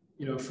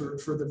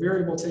 for the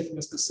variable taking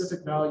a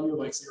specific value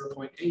like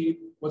 0.8,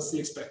 what's the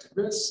expected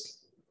risk?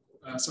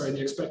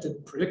 The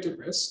expected predicted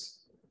risk.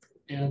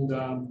 And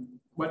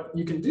what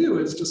you can do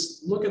is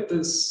just look at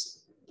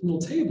this little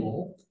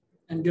table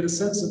and get a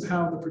sense of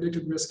how the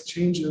predicted risk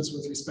changes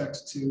with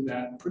respect to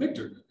that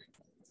predictor.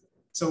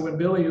 So when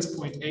Billy is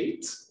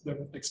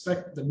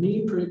 0.8, the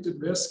mean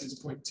predicted risk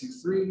is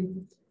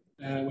 0.23.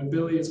 And when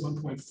Billy is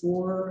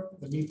 1.4,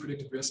 the mean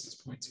predicted risk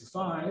is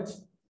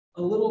 0.25.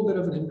 A little bit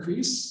of an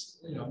increase,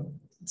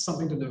 it's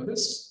something to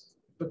notice.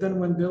 But then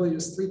when Billy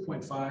is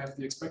 3.5,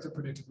 the expected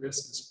predicted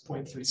risk is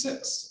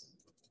 0.36.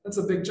 that's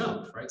a big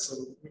jump, right? So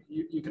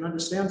you can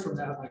understand from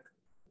that, like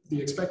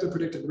the expected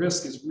predicted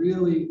risk is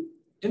really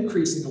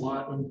increasing a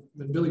lot when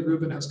Billy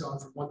Rubin has gone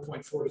from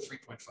 1.4 to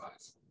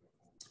 3.5.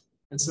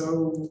 And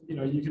so,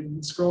 you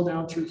can scroll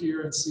down through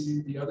here and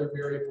see the other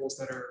variables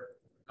that are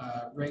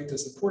ranked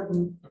as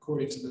important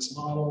according to this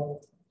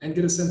model, and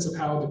get a sense of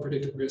how the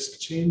predicted risk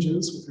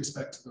changes with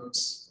respect to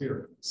those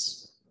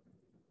variables.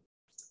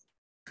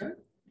 Okay,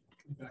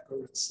 back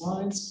over to the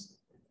slides.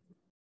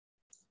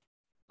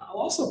 I'll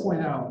also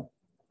point out,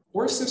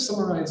 aorsf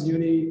summarized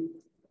uni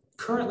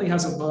currently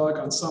has a bug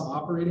on some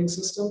operating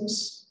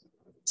systems.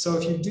 So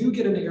if you do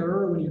get an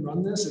error when you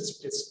run this,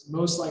 it's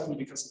most likely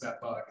because of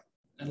that bug.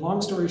 And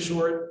long story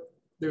short,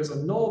 there's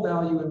a null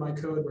value in my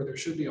code where there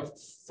should be a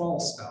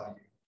false value.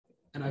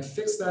 And I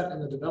fixed that in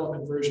the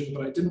development version,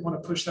 but I didn't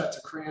want to push that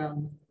to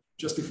cram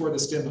just before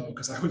this demo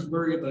because I was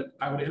worried that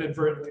I would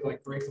inadvertently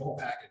break the whole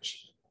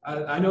package.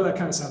 I know that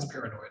kind of sounds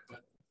paranoid,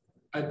 but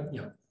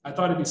I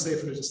thought it'd be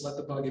safer to just let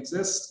the bug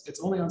exist.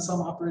 It's only on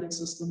some operating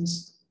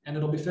systems, and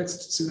it'll be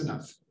fixed soon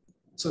enough.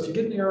 So if you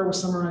get an error with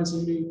Summarize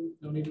Uni,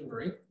 no need to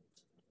worry.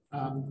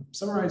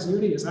 Summarize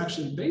Uni is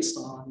actually based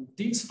on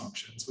these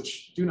functions,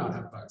 which do not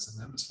have bugs in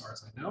them as far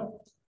as I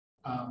know.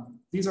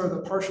 These are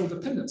the partial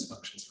dependence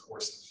functions for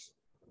aorsf.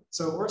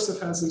 So aorsf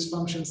has these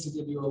functions to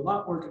give you a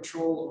lot more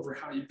control over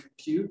how you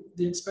compute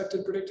the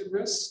expected predicted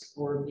risk,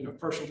 or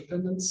partial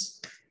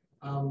dependence.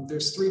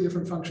 There's 3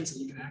 different functions that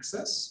you can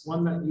access.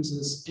 One that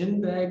uses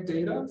in-bag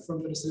data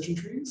from the decision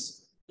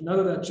trees,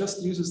 another that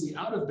just uses the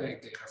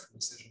out-of-bag data from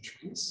decision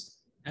trees,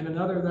 and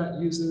another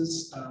that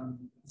uses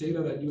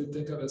data that you would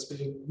think of as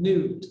being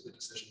new to the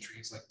decision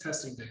trees, like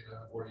testing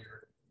data or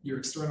your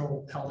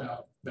external held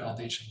out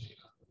validation data.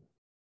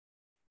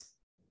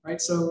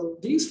 Right, so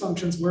these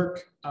functions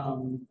work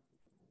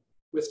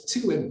with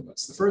 2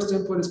 inputs. The first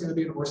input is going to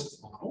be an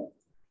aorsf model,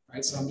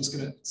 right? So I'm just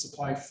going to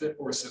supply fit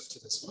aorsf to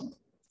this one. And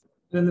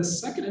then the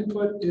second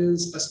input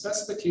is a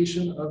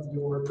specification of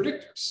your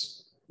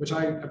predictors, which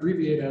I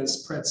abbreviate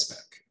as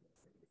predspec.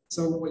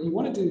 So what you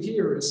want to do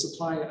here is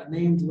supply a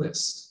named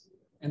list.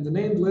 And the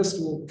named list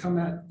will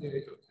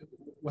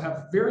will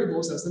have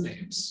variables as the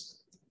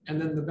names. And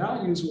then the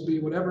values will be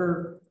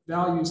whatever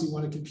values you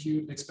want to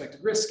compute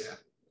expected risk at.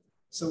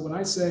 So when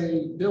I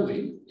say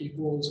Billy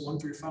equals 1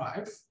 through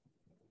 5,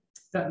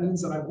 that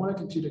means that I want to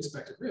compute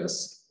expected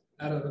risk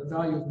at a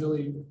value of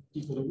Billy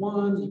equal to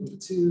 1, equal to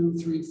 2,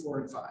 3, 4,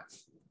 and 5.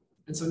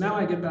 And so now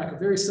I get back a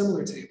very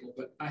similar table,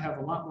 but I have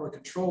a lot more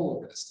control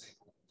over this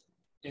table.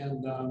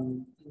 And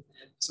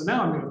so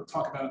now I'm going to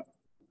talk about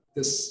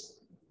this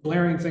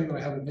blaring thing that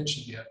I haven't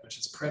mentioned yet, which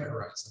is pred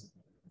horizon.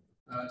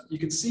 You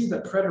can see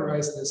that pred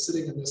horizon is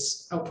sitting in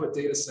this output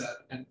data set,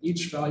 and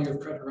each value of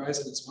pred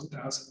horizon is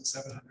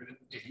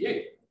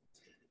 1,788.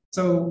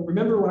 So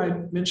remember when I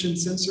mentioned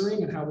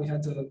censoring and how we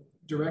had to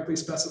directly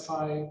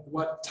specify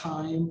what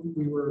time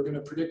we were going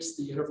to predict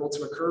the interval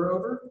to occur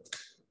over?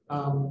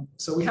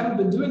 So we haven't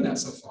been doing that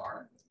so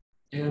far.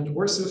 And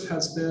aorsf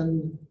has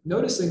been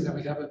noticing that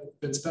we haven't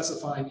been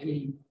specifying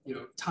any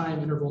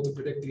time interval to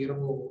predict the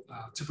interval,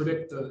 to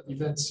predict the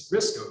event's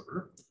risk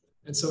over.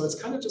 And so it's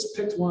kind of just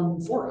picked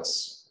one for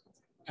us.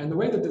 And the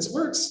way that this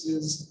works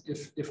is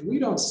if we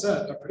don't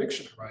set a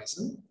prediction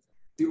horizon,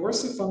 the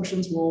aorsf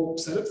functions will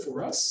set it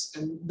for us,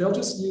 and they'll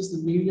just use the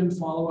median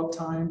follow-up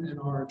time in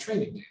our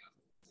training data.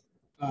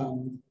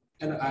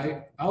 And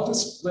I'll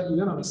just let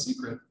you in on a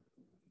secret.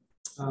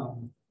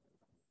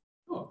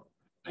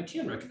 I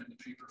can recommend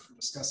a paper for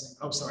discussing,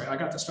 oh, sorry, I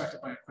got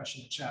distracted by a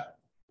question in chat.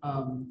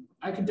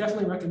 I could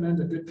definitely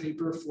recommend a good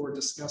paper for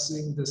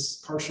discussing this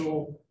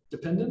partial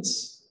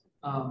dependence.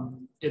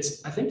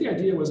 I think the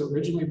idea was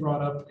originally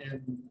brought up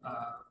in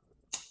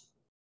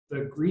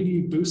the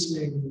greedy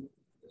boosting,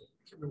 I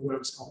can't remember what it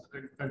was called,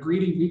 a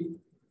greedy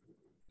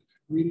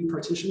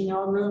partitioning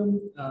algorithm.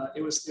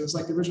 It was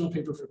like the original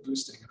paper for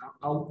boosting, and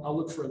I'll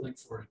look for a link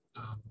for it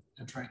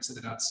and try and send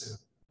it out soon.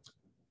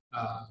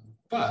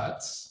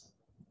 But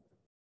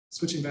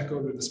switching back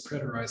over to this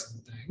pred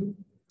horizon thing.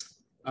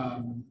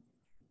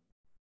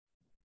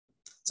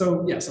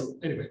 So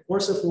anyway,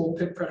 aorsf will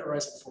pick pred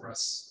horizon for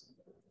us,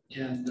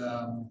 and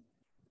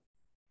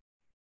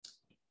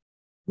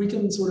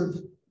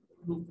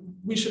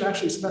we should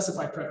actually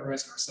specify pred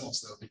horizon ourselves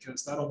though,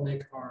 because that'll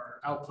make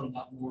our output a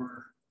lot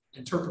more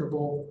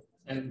interpretable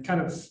and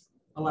kind of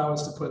allow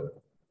us to put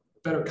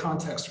better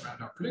context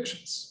around our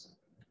predictions.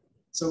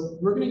 So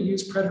we're going to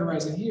use pred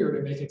horizon here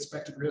to make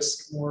expected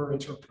risk more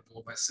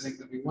interpretable by saying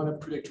that we want to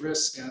predict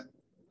risk at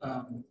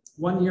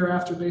 1 year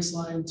after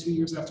baseline, 2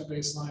 years after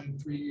baseline,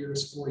 3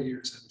 years, 4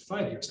 years, and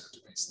 5 years after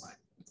baseline.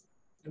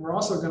 And we're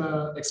also going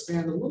to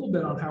expand a little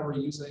bit on how we're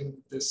using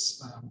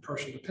this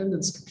partial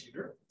dependence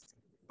computer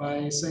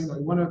by saying that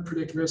we want to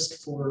predict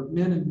risk for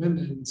men and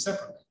women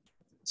separately.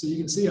 So you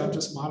can see I've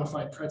just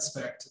modified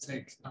predspec to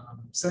take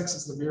sex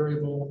as the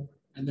variable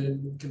and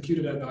then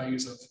computed at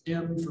values of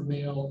M for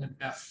male and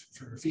F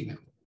for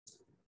female.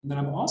 And then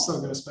I'm also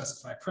going to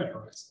specify pred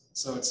horizon.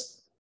 So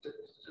it's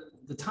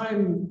the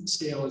time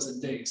scale is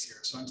in days here.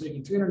 So I'm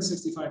taking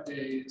 365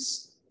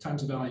 days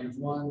times a value of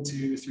 1,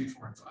 2, 3,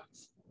 4, and 5.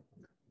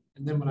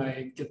 And then when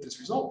I get this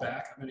result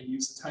back, I'm going to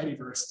use the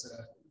tidyverse to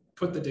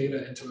put the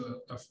data into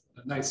a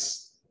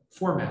nice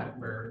format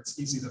where it's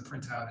easy to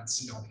print out and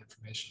see all the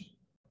information.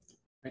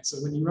 Right, so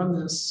when you run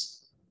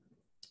this,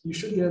 you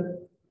should get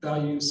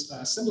values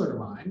similar to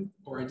mine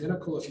or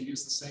identical if you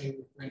use the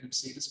same random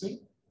seed as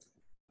me.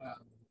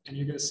 And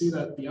you're going to see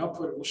that the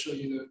output will show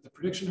you the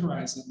prediction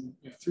horizon,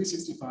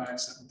 365,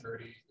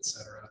 730,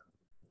 etc.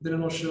 Then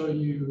it'll show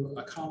you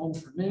a column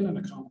for men and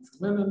a column for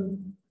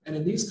women. And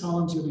in these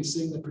columns, you'll be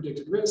seeing the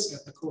predicted risk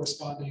at the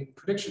corresponding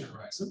prediction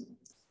horizon.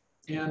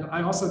 And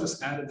I also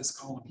just added this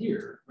column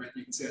here, right?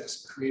 You can see I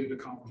just created a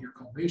column here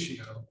called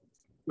ratio,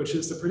 which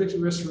is the predicted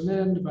risk for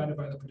men divided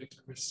by the predicted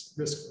risk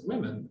for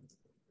women.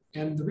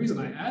 And the reason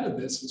I added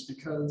this was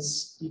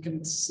because you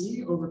can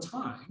see over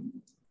time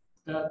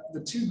that the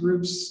two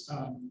groups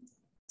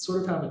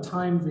sort of have a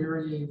time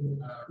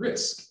varying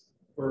risk,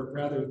 or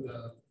rather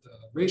the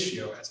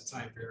ratio has a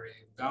time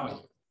varying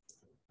value.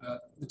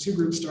 The two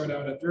groups start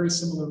out at very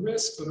similar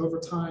risk, but over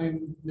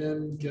time,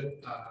 men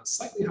get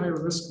slightly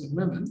higher risk than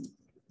women.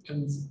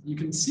 And you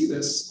can see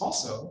this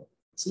also.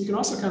 So you can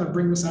also kind of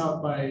bring this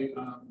out by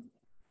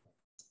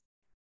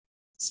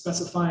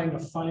specifying a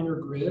finer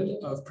grid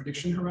of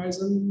prediction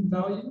horizon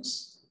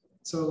values.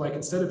 So like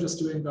instead of just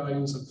doing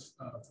values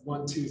of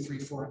 1, 2, 3,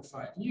 4, and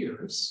 5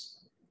 years,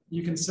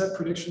 you can set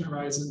prediction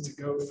horizon to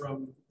go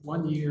from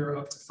 1 year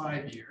up to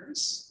 5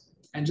 years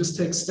and just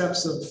take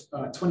steps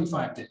of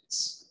 25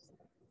 days.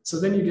 So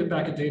then you get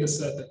back a data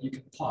set that you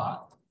can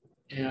plot.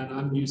 And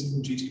I'm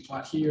using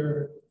ggplot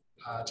here,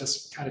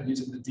 just kind of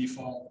using the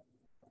default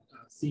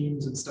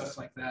themes and stuff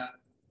like that,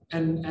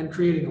 and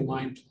creating a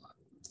line plot.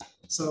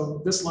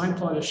 So this line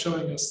plot is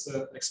showing us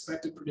the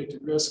expected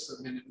predicted risk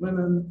for men and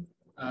women.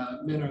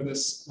 Men are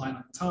this line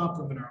on the top,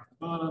 women are on the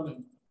bottom,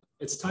 and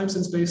it's time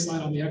since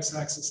baseline on the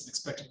x-axis and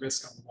expected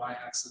risk on the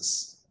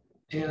y-axis.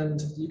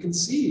 And you can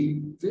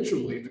see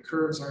visually the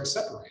curves are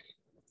separating.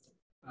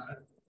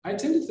 I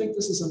tend to think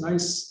this is a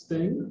nice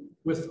thing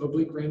with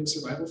oblique random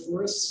survival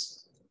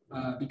forests,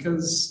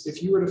 because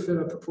if you were to fit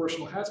a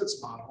proportional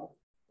hazards model,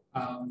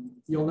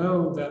 you'll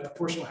know that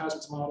proportional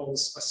hazards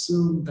models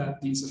assume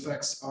that these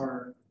effects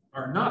are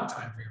not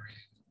time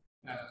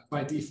varying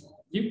by default.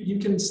 You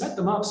can set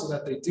them up so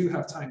that they do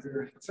have time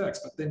varying effects,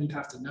 but then you'd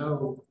have to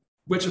know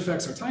which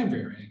effects are time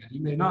varying, and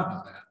you may not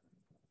know that.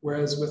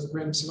 Whereas with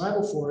random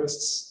survival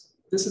forests,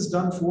 this is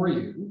done for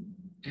you,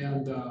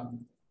 and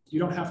you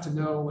don't have to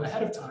know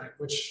ahead of time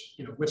which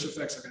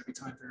effects are going to be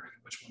time varying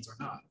and which ones are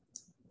not.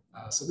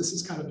 So this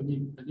is kind of a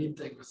neat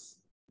thing with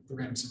the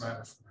random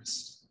survival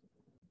forest.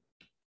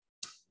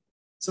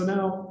 So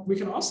now we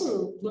can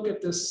also look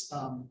at this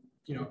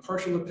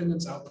partial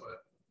dependence output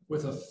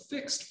with a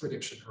fixed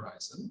prediction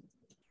horizon.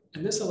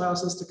 And this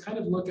allows us to kind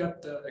of look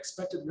at the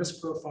expected risk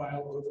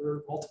profile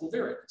over multiple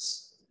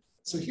variables.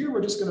 So here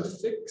we're just going to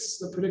fix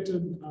the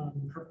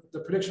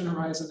prediction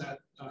horizon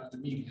at the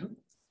median.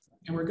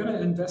 And we're going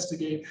to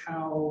investigate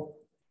how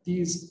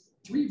these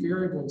three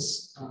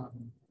variables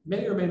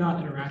may or may not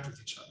interact with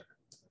each other.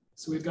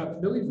 So we've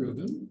got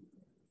bilirubin,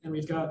 and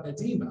we've got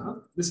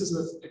edema. This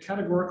is a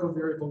categorical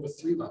variable with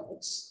 3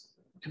 levels.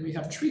 And we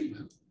have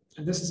treatment,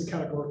 and this is a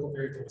categorical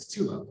variable with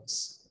 2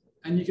 levels.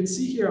 And you can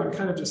see here, I'm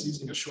kind of just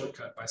using a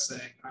shortcut by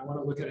saying, I want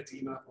to look at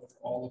edema over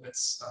all of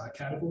its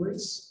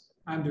categories.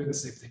 I'm doing the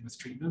same thing with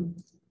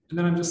treatment. And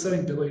then I'm just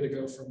setting Billy to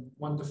go from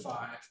 1 to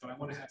 5, but I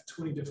want to have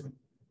 20 different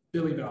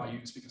Billy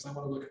values because I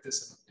want to look at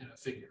this in a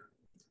figure.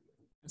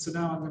 And so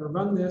now I'm going to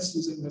run this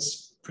using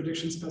this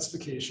prediction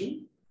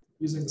specification,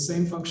 using the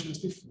same function as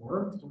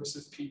before,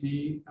 aorsf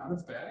pv out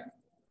of bag.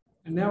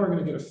 And now we're going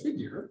to get a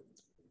figure.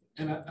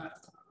 And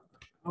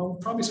I'll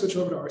probably switch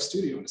over to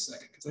RStudio in a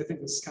second because I think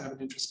this is kind of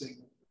an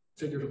interesting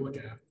figure to look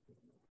at.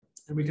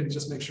 And we can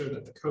just make sure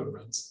that the code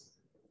runs.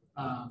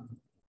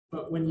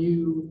 But when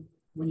you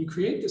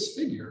create this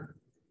figure,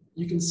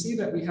 you can see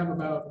that we have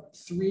about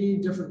 3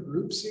 different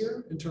groups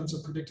here in terms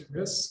of predicted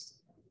risk.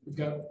 We've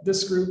got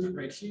this group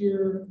right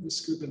here,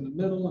 this group in the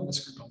middle, and this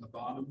group on the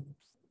bottom.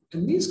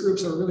 And these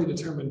groups are really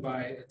determined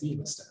by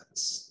edema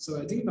status. So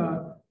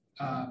edema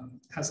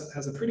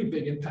has a pretty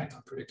big impact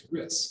on predicted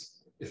risk.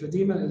 If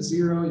edema is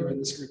 0, you're in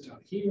this group down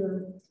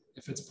here.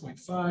 If it's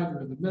 0.5,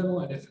 you're in the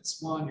middle. And if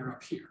it's 1, you're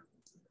up here.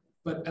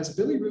 But as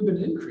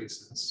bilirubin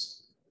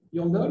increases,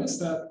 you'll notice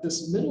that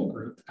this middle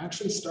group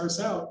actually starts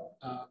out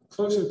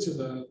closer to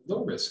the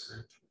low risk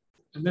group.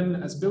 And then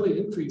as Billy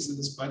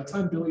increases, by the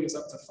time Billy is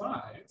up to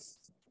 5,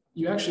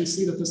 you actually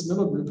see that this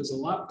middle group is a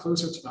lot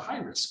closer to the high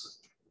risk group.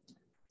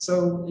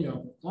 So,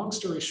 long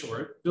story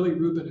short,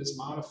 bilirubin is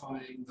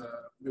modifying the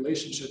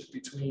relationship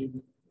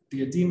between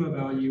the edema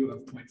value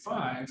of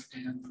 0.5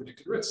 and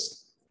predicted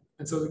risk.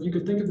 And so you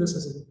could think of this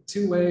as a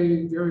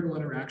 2-way variable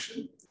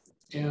interaction.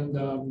 And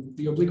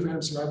the oblique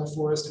random survival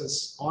forest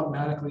has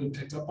automatically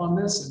picked up on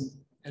this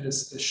and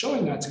is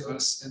showing that to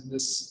us in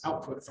this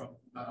output from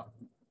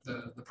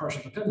the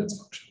partial dependence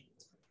function.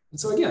 And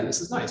so again,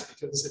 this is nice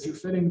because if you're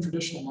fitting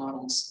traditional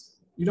models,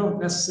 you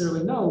don't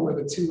necessarily know where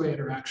the 2-way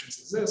interactions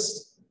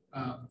exist,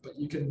 but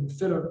you can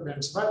fit a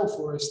random survival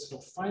forest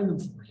that'll find them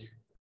for you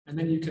And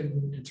then you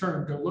can, in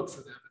turn, go look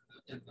for them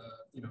in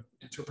the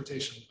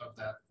interpretation of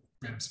that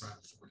random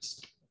survival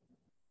forest.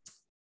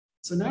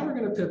 So now we're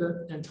going to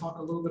pivot and talk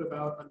a little bit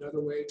about another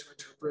way to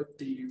interpret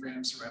the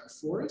random survival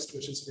forest,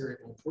 which is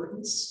variable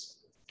importance.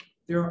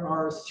 There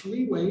are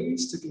 3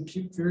 ways to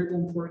compute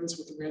variable importance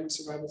with the random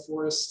survival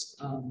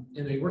forest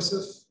in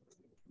aorsf.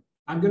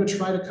 I'm going to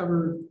try to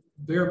cover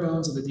bare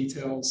bones of the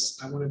details.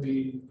 I want to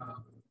be,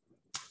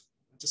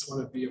 just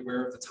want to be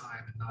aware of the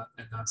time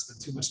and not spend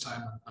too much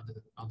time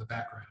on the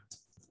background.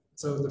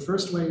 So the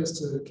first way is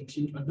to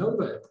compute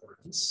ANOVA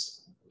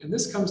importance, and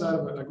this comes out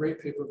of a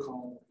great paper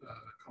called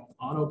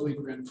On Oblique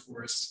Random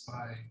Forests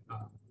by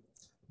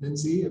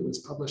Lindsay. It was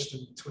published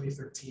in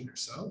 2013 or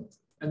so,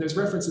 and there's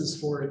references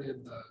for it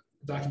in the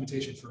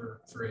documentation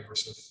for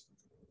aorsf.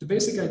 The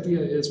basic idea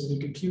is when you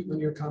compute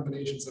linear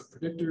combinations of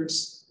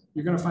predictors,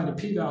 you're going to find a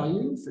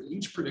p-value for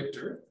each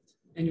predictor,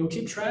 and you'll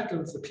keep track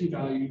of the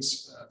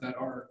p-values that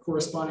are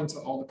corresponding to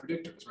all the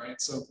predictors, right?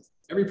 So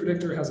every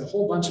predictor has a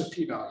whole bunch of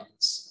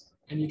p-values,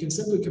 and you can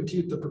simply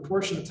compute the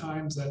proportion of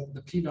times that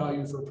the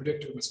p-value for a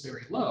predictor was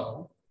very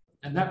low,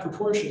 and that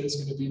proportion is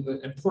going to be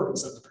the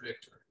importance of the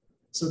predictor.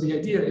 So the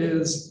idea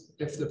is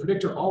if the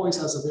predictor always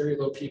has a very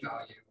low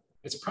p-value,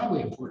 it's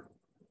probably important.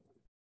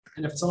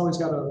 And if it's always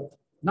got a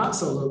not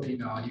so low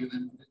p-value,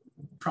 then it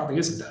probably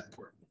isn't that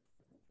important.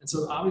 And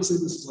so obviously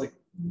this is like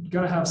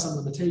going to have some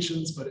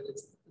limitations, but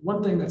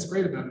one thing that's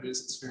great about it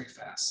is it's very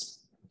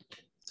fast.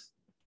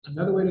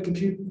 Another way to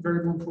compute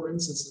variable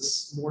importance is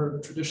this more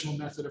traditional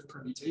method of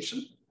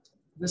permutation.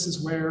 This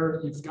is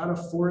where you've got a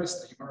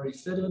forest that you've already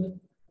fitted,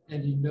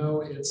 and you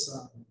know its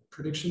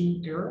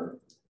prediction error.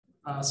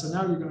 So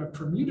now you're going to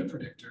permute a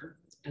predictor,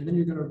 and then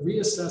you're going to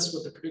reassess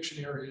what the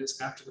prediction error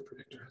is after the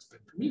predictor has been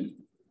permuted.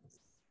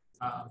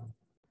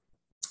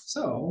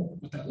 So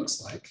what that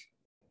looks like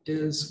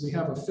is we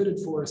have a fitted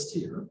forest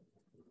here,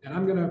 and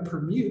I'm going to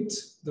permute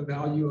the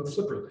value of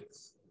flipper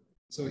length.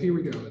 So here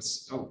we go.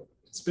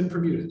 It's been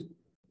permuted.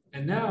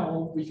 And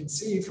now we can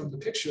see from the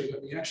picture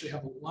that we actually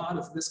have a lot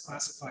of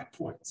misclassified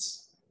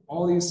points.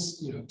 All these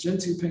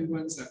Gentoo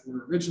penguins that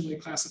were originally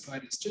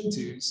classified as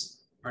Gentoos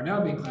are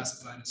now being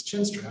classified as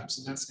chin straps,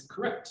 and that's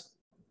incorrect.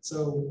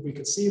 So we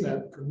could see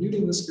that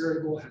permuting this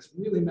variable has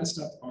really messed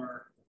up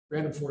our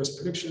random forest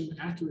prediction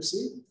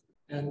accuracy,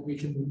 and we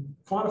can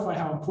quantify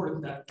how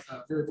important that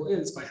variable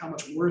is by how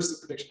much worse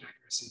the prediction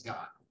accuracy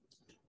got.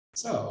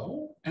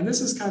 So, and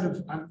this is kind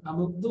of, I'm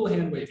a little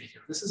hand wavy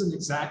here. This isn't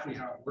exactly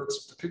how it works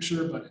with the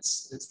picture, but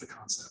it's the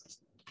concept.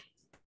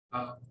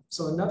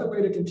 So another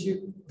way to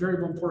compute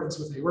variable importance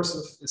with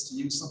aorsf is to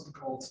use something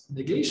called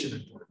negation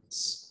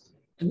importance.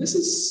 And this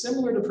is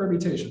similar to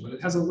permutation, but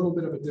it has a little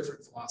bit of a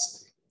different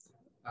philosophy.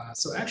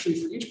 So actually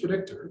for each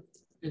predictor,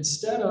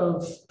 instead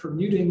of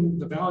permuting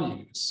the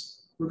values,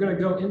 we're going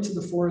to go into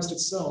the forest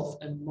itself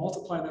and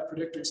multiply that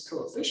predictor's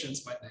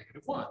coefficients by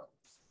 -1.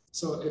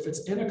 So if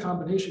it's in a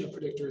combination of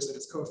predictors that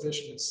its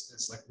coefficient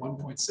is like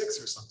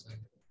 1.6 or something,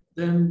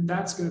 then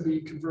that's going to be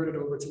converted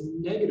over to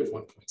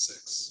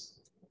 -1.6.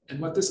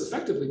 And what this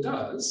effectively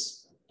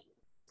does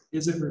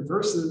is it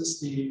reverses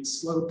the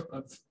slope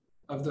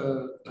of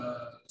the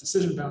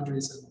decision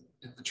boundaries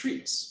in the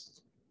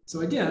trees. So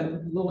again,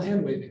 a little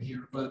hand waving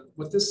here, but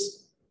what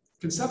this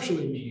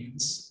conceptually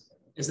means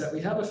is that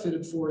we have a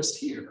fitted forest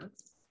here,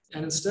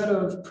 and instead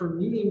of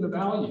permuting the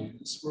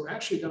values, we're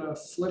actually going to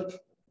flip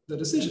the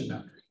decision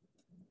boundary.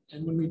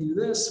 And when we do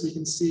this, we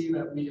can see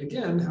that we,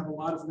 again, have a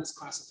lot of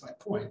misclassified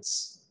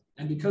points.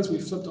 And because we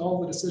flipped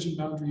all the decision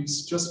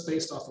boundaries just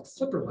based off of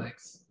flipper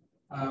length,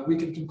 we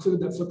can conclude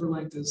that flipper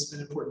length is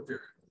an important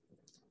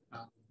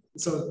variable.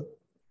 So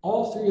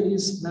all 3 of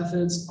these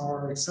methods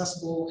are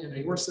accessible in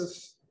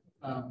aorsf.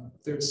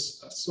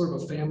 There's a sort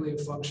of a family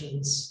of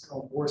functions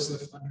called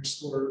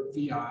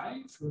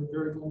aorsf_vi for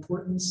variable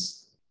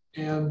importance.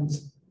 And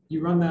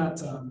you run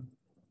that,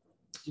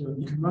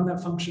 you can run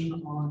that function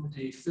on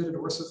a fitted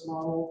aorsf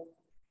model,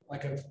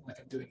 like I'm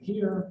doing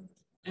here.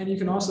 And you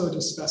can also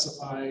just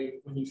specify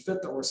when you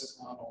fit the aorsf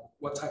model,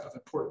 what type of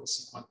importance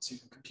you want to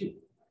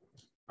compute.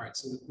 All right,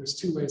 so there's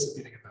 2 ways of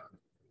getting about it.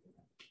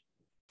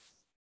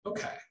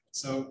 Okay,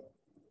 so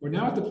we're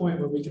now at the point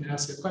where we can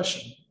ask a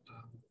question.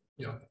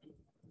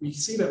 We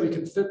see that we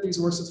can fit these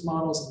aorsf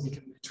models and we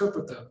can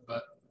interpret them,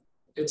 but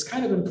it's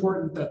kind of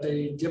important that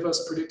they give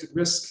us predicted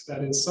risk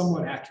that is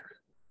somewhat accurate.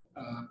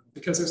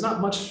 Because there's not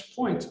much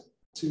point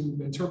to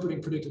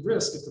interpreting predicted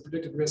risk if the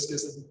predicted risk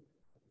isn't,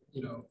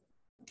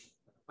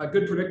 a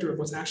good predictor of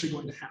what's actually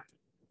going to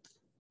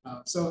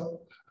happen.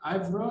 So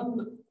I've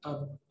run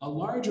a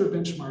larger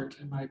benchmark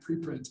in my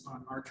preprint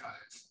on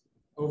arXiv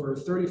over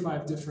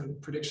 35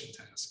 different prediction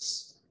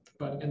tasks.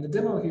 But in the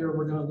demo here,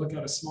 we're going to look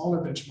at a smaller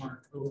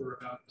benchmark over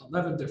about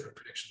 11 different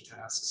prediction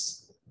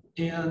tasks.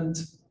 And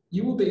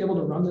you will be able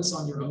to run this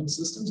on your own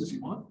systems if you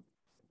want.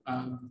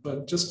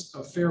 But just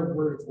a fair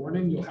word of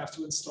warning, you'll have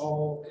to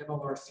install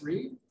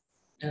MLR3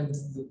 and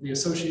the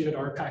associated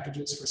R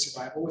packages for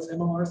survival with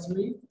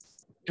MLR3.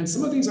 And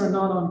some of these are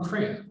not on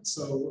CRAN,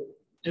 so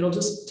it'll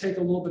just take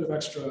a little bit of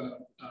extra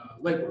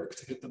legwork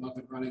to get them up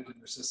and running on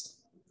your system.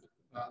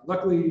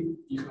 Luckily,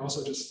 you can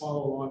also just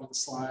follow along with the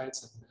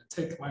slides and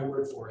take my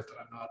word for it that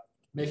I'm not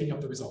making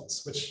up the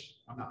results, which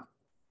I'm not.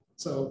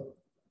 So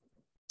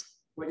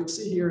what you'll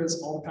see here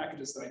is all the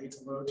packages that I need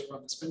to load to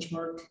run this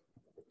benchmark.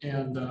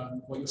 And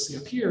what you'll see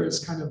up here is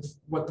kind of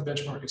what the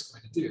benchmark is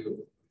going to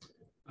do.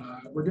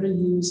 We're going to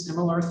use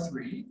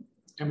MLR3,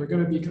 and we're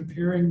going to be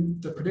comparing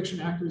the prediction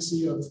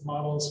accuracy of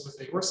models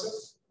with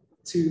aorsf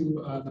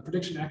to the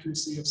prediction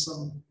accuracy of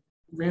some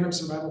random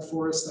survival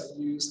forests that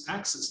use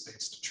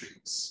axis-based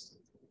trees.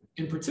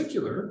 In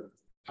particular,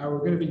 we're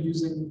going to be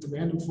using the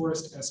random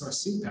forest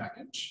SRC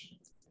package,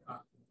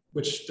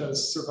 which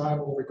does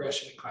survival,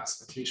 regression, and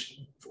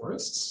classification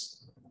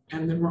forests.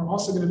 And then we're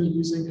also going to be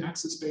using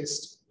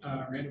axis-based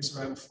random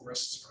survival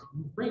forests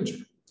from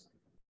Ranger.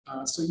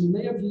 So you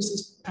may have used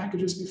these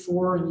packages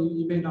before, and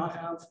you may not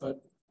have,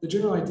 but the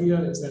general idea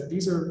is that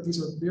these are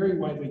very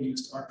widely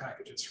used R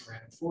packages for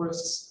random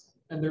forests,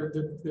 and they're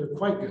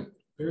quite good,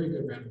 very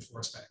good random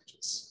forest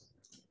packages.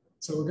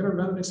 So we're going to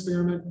run an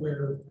experiment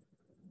where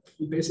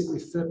we basically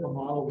fit a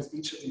model with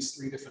each of these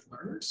 3 different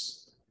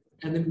learners,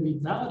 and then we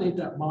validate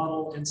that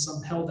model in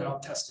some held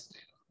out testing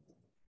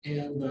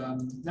data.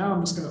 And now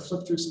I'm just going to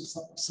flip through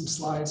some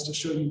slides to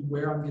show you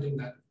where I'm getting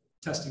that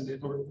testing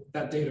data or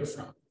that data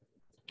from.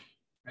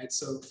 Right,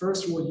 so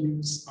first we'll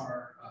use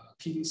our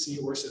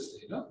PVC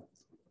aorsf data.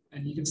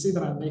 And you can see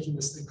that I'm making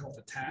this thing called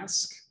a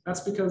task.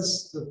 That's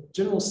because the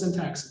general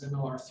syntax of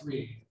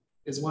MLR3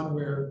 is one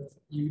where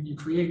you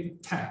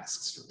create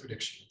tasks for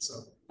prediction.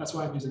 So that's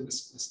why I'm using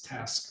this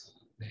task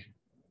name.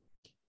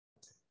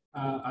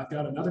 I've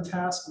got another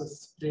task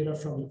with data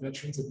from the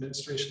Veterans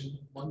Administration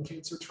lung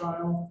cancer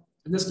trial.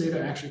 And this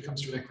data actually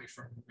comes directly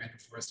from Random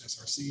Forest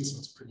SRC, so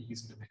it's pretty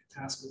easy to make a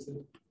task with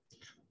it.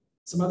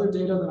 Some other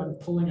data that I'm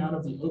pulling out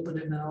of the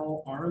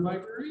OpenML R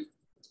library.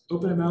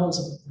 OpenML is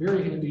a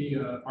very handy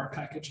R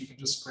package. You can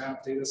just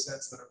grab data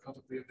sets that are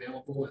publicly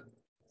available and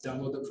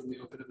download them from the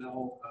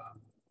OpenML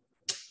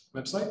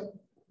website.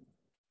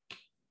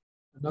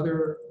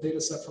 Another data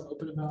set from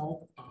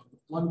OpenML,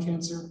 lung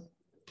cancer.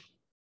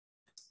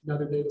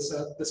 Another data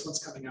set, this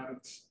one's coming out of,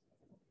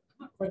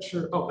 I'm not quite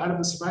sure, out of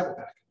the survival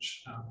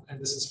package.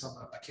 And this is from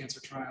a cancer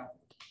trial.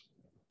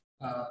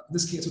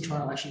 This cancer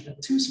trial actually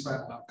had 2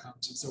 survival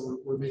outcomes, and so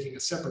we're making a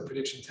separate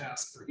prediction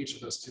task for each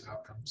of those 2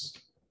 outcomes.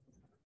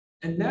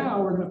 And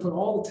now we're going to put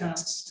all the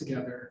tasks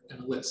together in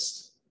a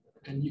list.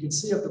 And you can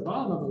see at the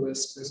bottom of the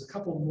list, there's a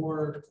couple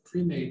more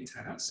pre-made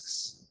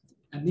tasks.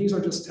 And these are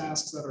just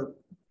tasks that are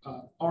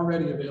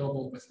already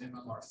available with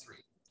MLR3.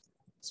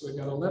 So we've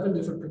got 11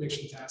 different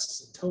prediction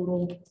tasks in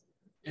total.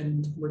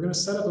 And we're going to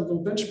set up a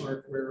little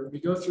benchmark where we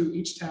go through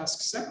each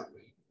task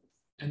separately.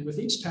 And with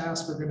each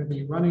task, we're going to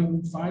be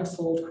running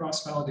 5-fold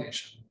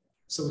cross-validation.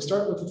 So we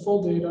start with the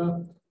full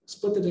data,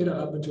 split the data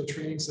up into a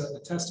training set and a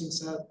testing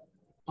set.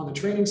 On the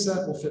training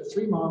set, we'll fit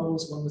 3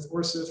 models, one with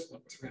aorsf,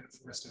 one with random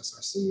forest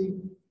SRC,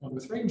 one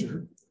with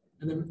Ranger.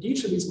 And then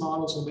each of these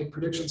models will make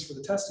predictions for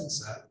the testing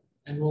set,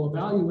 and we'll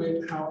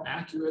evaluate how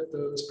accurate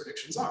those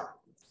predictions are.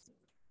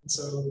 And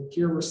so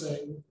here we're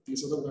saying,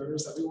 these are the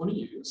learners that we want to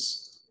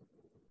use.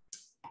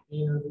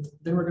 And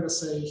then we're going to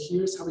say,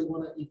 here's how we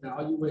want to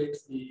evaluate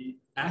the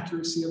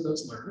accuracy of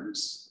those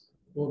learners.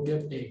 We'll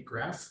give a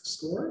graph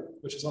score,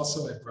 which is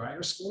also a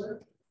Breyer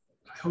score.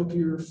 I hope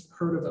you've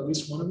heard of at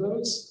least one of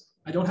those.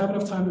 I don't have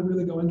enough time to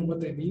really go into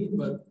what they mean,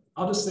 but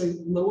I'll just say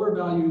lower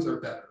values are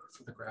better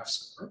for the graph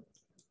score.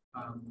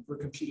 We're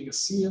computing a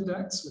C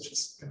index, which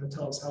is going to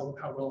tell us how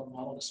well a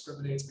model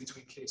discriminates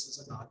between cases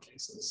and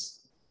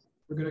non-cases.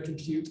 We're going to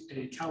compute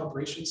a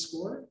calibration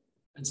score.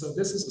 And so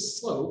this is a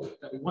slope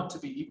that we want to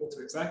be equal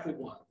to exactly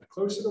 1. The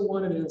closer to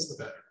 1 it is,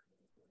 the better.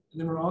 And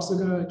then we're also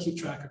going to keep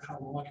track of how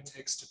long it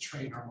takes to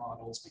train our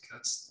models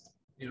because,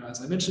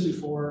 as I mentioned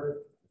before,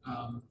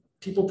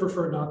 people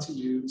prefer not to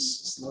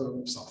use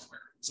slow software.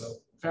 So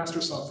faster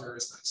software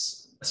is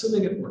nice,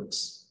 assuming it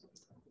works.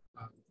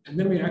 And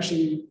then we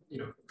actually,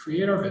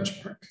 create our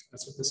benchmark.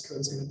 That's what this code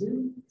is going to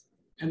do.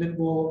 And then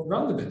we'll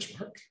run the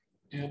benchmark,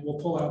 and we'll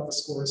pull out the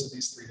scores of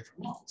these 3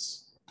 different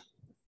models.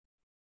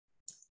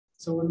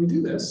 So when we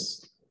do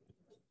this,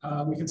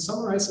 we can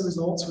summarize the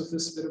results with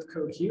this bit of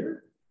code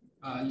here.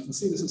 You can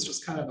see this is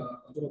just kind of a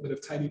little bit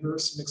of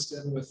tidyverse mixed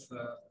in with,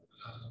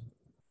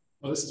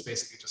 well, this is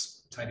basically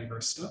just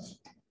tidyverse stuff.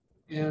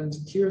 And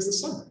here's the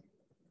summary.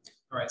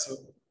 All right, so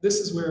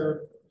this is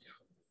where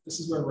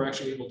we're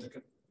actually able to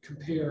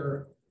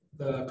compare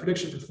the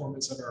prediction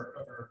performance of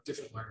our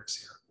different learners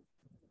here.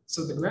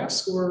 So the graph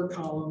score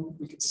column,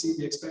 we can see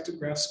the expected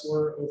graph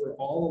score over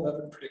all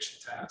 11 prediction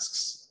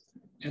tasks.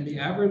 And the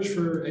average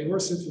for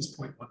aorsf is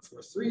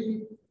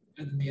 0.143,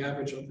 and then the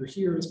average over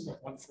here is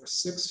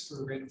 0.146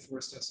 for random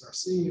forest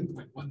SRC and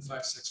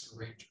 0.156 for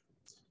Ranger.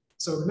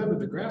 So remember,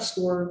 the graph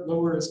score,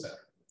 lower is better.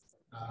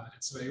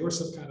 And so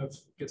aorsf kind of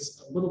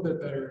gets a little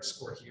bit better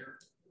score here.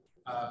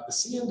 The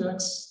C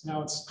index,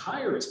 now it's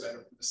higher is better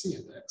than the C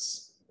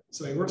index.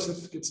 So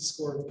aorsf gets a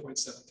score of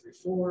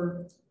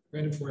 0.734,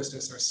 random forest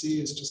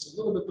SRC is just a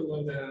little bit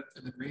below that,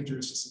 and then Ranger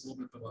is just a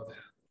little bit below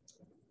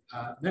that.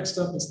 Next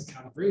up is the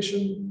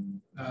calibration.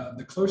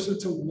 The closer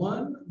to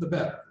 1, the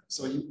better.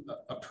 So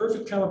a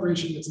perfect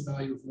calibration gets a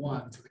value of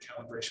 1 for the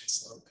calibration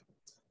slope.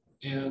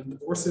 And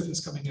ORSF is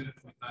coming in at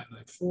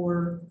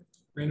 0.994.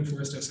 Random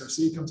forest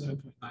SRC comes in at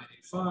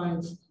 0.985,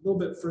 a little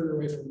bit further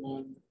away from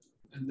 1.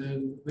 And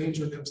then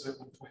Ranger comes in at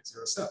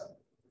 1.07.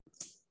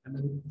 And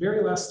then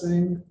very last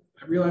thing,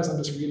 I realize I'm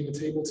just reading a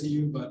table to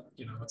you, but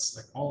it's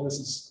like all this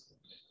is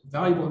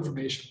valuable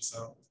information,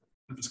 so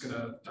I'm just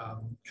gonna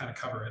kind of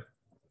cover it.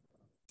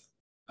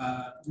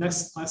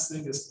 Last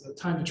thing is the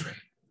time to train,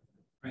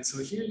 right?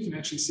 So here you can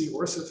actually see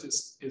ORSF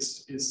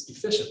is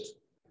efficient,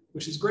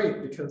 which is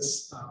great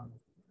because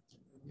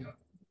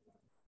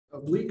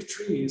oblique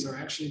trees are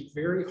actually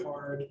very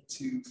hard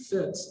to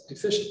fit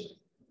efficiently.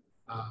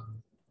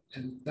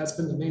 And that's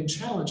been the main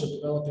challenge of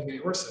developing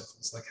aorsf.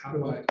 It's like, how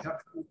do I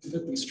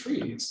fit these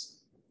trees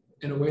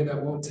in a way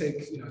that won't take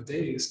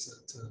days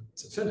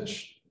to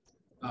finish?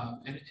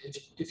 And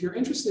if you're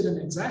interested in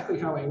exactly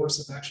how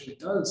aorsf actually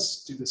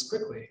does do this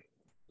quickly,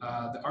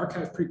 the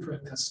archive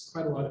preprint has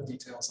quite a lot of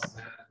details on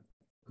that.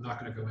 I'm not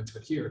going to go into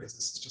it here because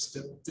this is just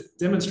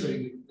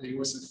demonstrating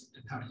aorsf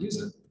and how to use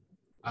it.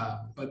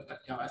 But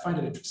I find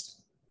it interesting.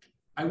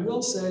 I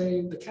will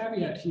say the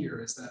caveat here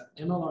is that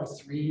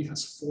MLR3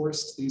 has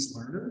forced these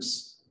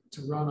learners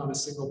to run on a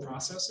single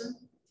processor,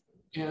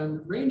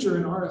 and Ranger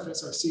and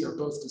RFSRC are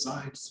both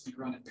designed to be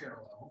run in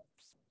parallel.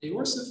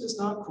 aorsf is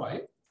not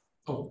quite.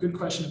 Oh, good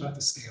question about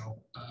the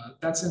scale.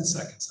 That's in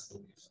seconds, I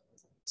believe.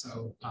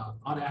 So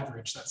on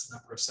average, that's the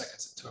number of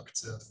seconds it took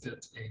to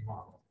fit a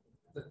model.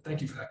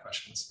 Thank you for that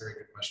question. That's a very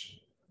good question.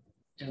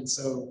 And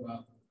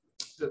so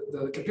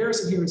the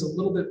comparison here is a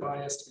little bit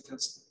biased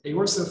because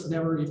aorsf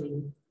never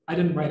even, I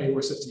didn't write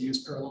aorsf to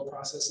use parallel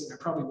processing. I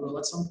probably will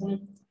at some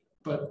point,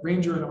 but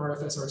Ranger and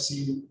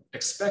RFSRC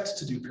expect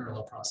to do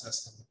parallel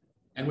processing.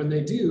 And when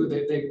they do,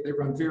 they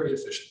run very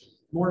efficiently,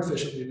 more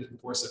efficiently than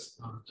aorsf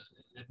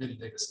in many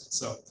datasets.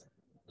 So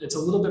it's a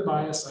little bit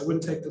biased. I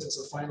wouldn't take this as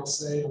a final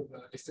say on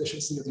the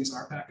efficiency of these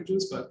R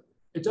packages, but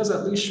it does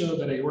at least show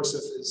that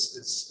aorsf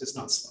is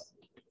not slow.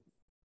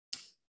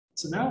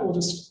 So now we'll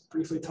just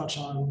briefly touch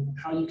on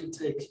how you can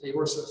take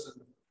aorsf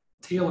and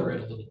tailor it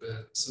a little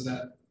bit so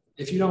that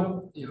if you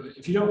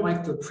don't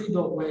like the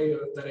pre-built way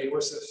that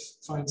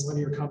aorsf finds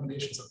linear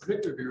combinations of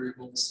predictor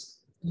variables,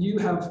 you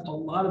have a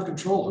lot of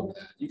control over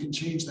that. You can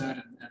change that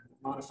and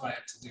modify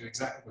it to do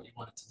exactly what you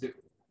want it to do.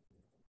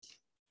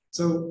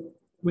 So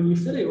when you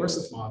fit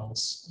aorsf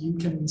models, you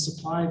can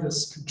supply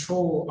this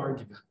control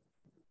argument.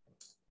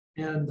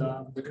 And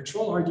the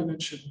control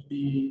argument should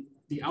be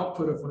the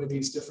output of one of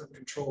these different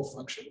control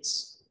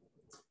functions.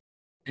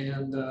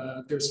 And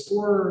there's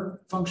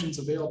 4 functions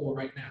available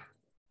right now.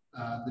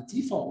 The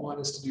default one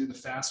is to do the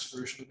fast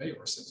version of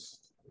aorsf.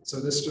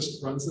 So this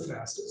just runs the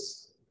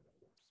fastest.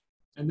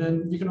 And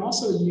then you can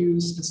also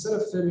use, instead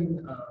of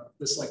fitting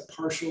this like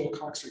partial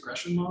Cox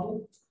regression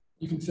model,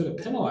 you can fit a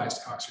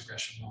penalized Cox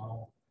regression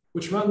model,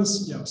 which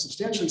runs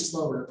substantially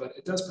slower, but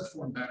it does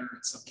perform better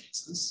in some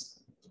cases.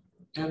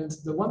 And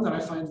the one that I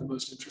find the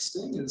most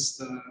interesting is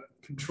the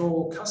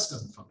control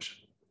custom function.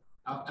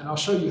 And I'll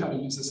show you how to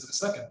use this in a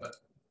second, but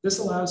this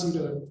allows you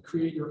to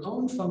create your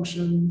own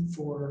function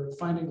for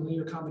finding a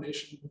linear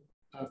combination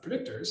of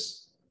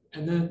predictors.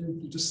 And then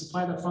you just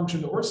supply that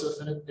function to ORSF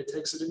and it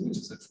takes it and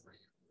uses it for you.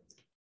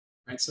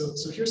 Right,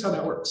 so here's how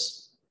that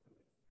works.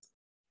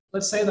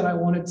 Let's say that I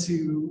wanted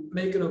to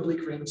make an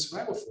oblique random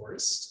survival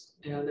forest.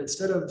 And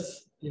instead of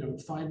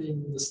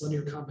finding this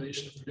linear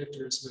combination of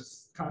predictors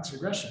with Cox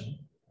regression,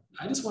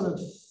 I just want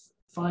to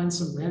find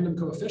some random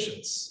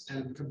coefficients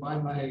and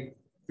combine my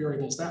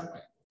variables that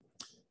way.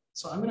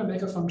 So I'm going to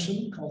make a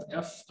function called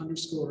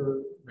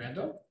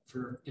f_rando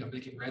for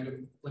making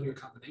random linear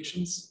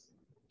combinations.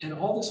 And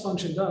all this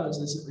function does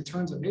is it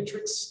returns a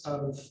matrix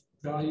of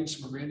values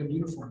from a random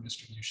uniform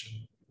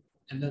distribution.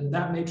 And then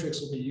that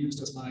matrix will be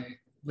used as my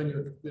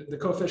the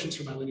coefficients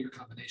for my linear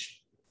combination.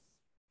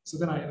 So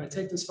then I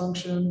take this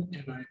function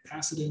and I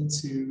pass it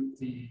into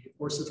the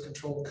ORSF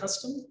control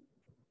custom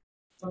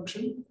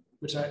function,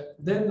 which I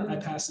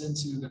pass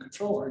into the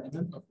control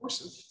argument of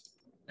ORSF.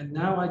 And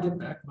now I get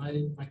back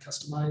my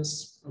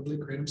customized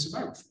oblique random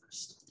survival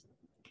forest.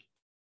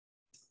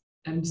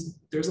 And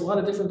there's a lot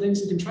of different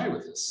things you can try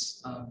with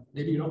this.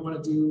 Maybe you don't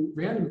want to do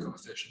random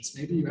coefficients.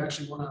 Maybe you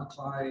actually want to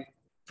apply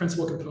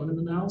principal component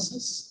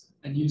analysis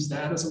and use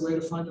that as a way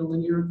to find a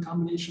linear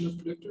combination of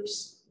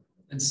predictors.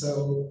 And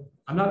so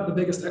I'm not the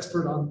biggest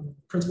expert on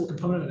principal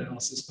component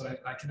analysis,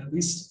 but I can at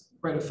least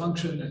write a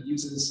function that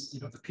uses the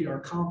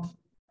PRComp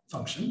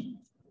function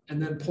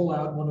and then pull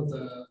out one of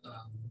the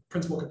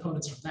principal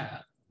components from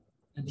that.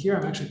 And here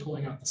I'm actually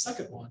pulling out the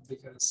second one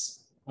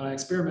because when I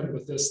experimented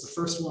with this, the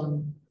first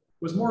one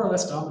was more or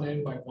less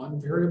dominated by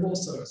one variable.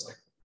 So it's like,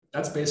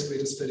 that's basically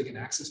just fitting an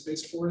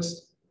axis-based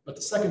forest. But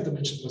the second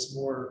dimension was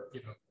more,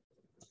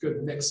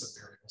 good mix of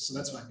variables. So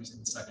that's why I'm using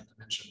the second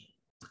dimension.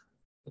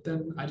 But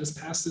then I just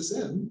pass this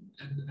in,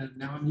 and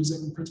now I'm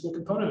using principal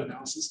component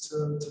analysis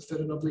to fit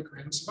an oblique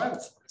random survival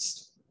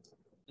forest.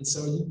 And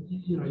so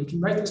you can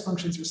write these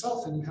functions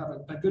yourself, and you have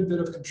a good bit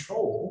of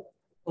control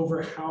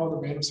over how the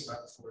random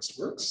survival forest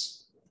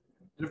works.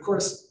 And of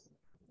course,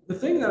 the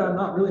thing that I'm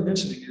not really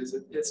mentioning is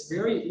it's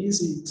very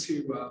easy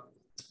to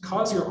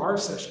cause your R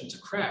session to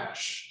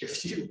crash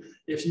if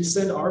you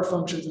send R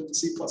functions into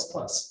C++.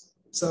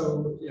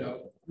 So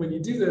when you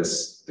do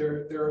this,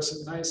 there are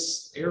some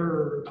nice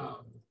error.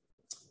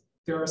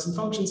 There are some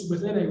functions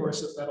within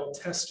aorsf that'll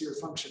test your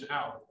function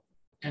out.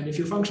 And if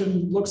your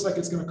function looks like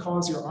it's going to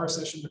cause your R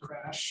session to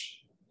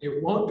crash,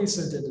 it won't be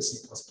sent into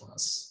C++.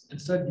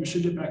 Instead, you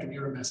should get back an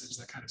error message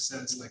that kind of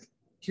says, like,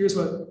 here's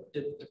what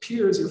it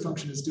appears your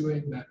function is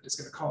doing that is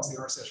going to cause the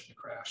R session to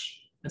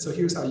crash. And so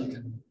here's how you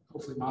can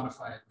hopefully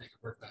modify it and make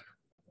it work better.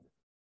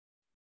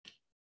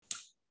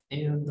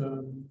 And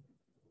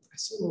I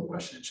see a little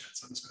question in chat,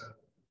 so I'm just going to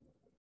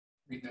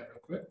read that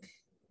real quick.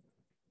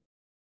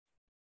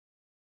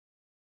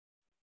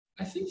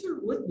 I think there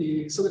would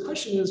be. So the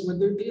question is, would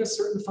there be a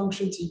certain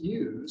function to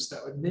use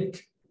that would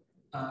make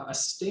a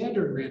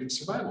standard random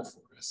survival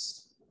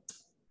forest?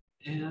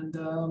 And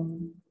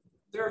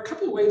there are a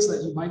couple of ways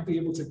that you might be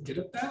able to get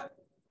at that.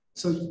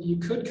 So you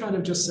could kind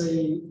of just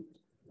say,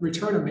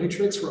 return a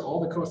matrix where all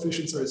the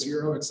coefficients are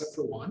 0 except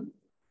for 1.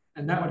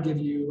 And that would give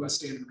you a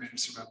standard random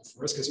survival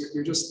forest, because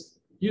you're just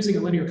using a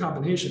linear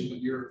combination,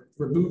 but you're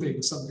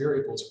removing some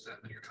variables with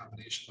that linear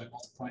combination by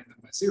multiplying them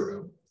by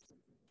 0.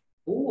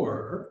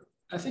 Or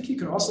I think you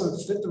could also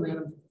fit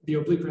the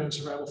oblique random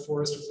survival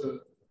forest with a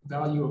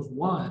value of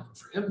 1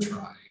 for m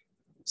try,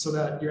 so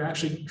that you're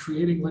actually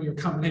creating linear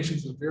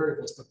combinations of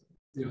variables, but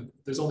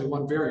there's only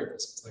one variable.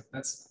 So it's like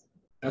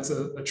that's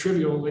a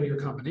trivial linear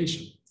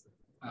combination,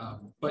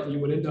 but you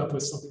would end up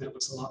with something that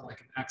looks a lot like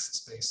an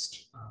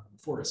axis-based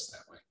forest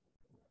that way.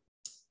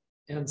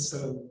 And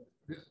so,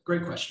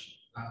 great question.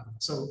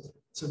 So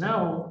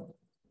now,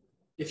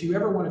 if you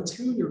ever want to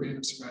tune your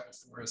random survival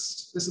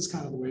forest, this is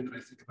kind of the way that I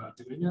think about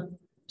doing it,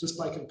 just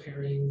by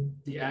comparing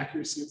the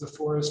accuracy of the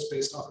forest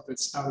based off of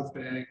its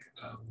out-of-bag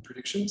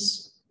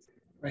predictions.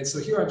 Right, so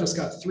here I've just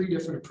got 3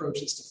 different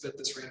approaches to fit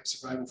this random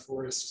survival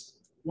forest.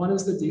 One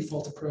is the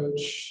default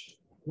approach.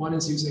 One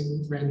is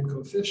using random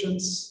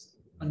coefficients.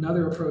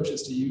 Another approach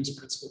is to use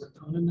principal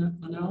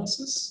component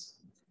analysis.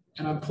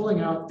 And I'm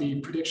pulling out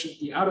the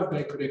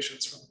out-of-bag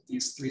predictions from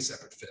these 3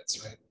 separate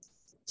fits, right?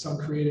 So I'm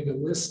creating a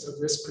list of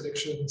risk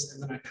predictions,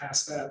 and then I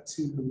pass that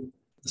to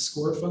the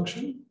score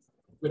function,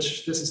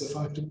 which this is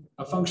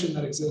a function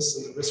that exists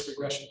in the risk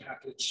regression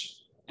package.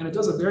 And it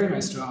does a very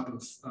nice job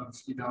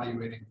of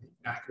evaluating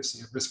the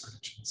accuracy of risk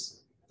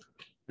predictions.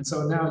 And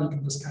so now you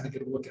can just kind of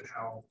get a look at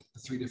how the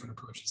 3 different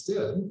approaches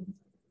did.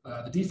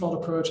 The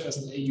default approach has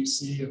an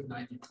AUC of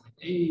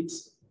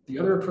 90.8. The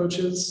other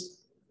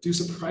approaches do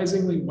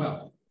surprisingly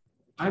well.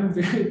 I'm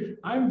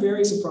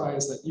very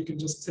surprised that you can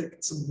just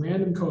take some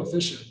random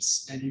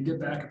coefficients and you get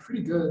back a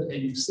pretty good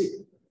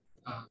AUC.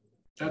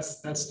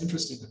 That's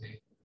interesting to me.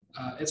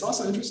 It's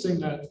also interesting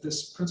that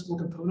this principal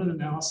component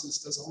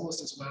analysis does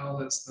almost as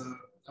well as the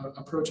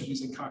approach of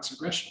using Cox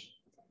regression.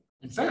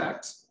 In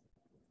fact,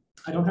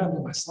 I don't have it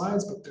in my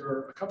slides, but there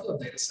are a couple of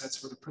data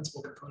sets where the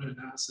principal component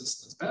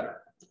analysis does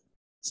better.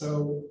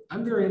 So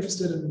I'm very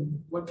interested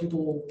in what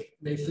people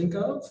may think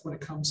of when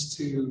it comes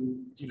to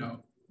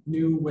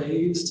new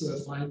ways to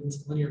find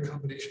linear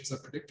combinations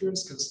of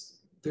predictors, because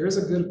there is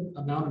a good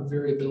amount of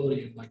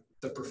variability in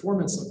the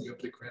performance of the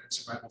oblique random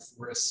survival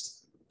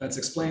forest that's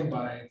explained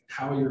by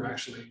how you're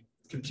actually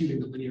computing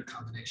the linear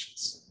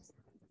combinations.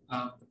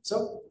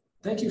 So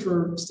thank you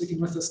for sticking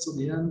with us till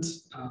the end.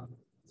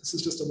 This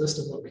is just a list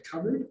of what we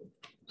covered.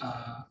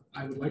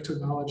 I would like to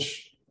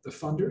acknowledge the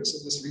funders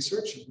of this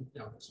research. And,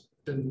 it's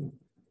been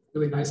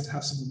really nice to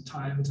have some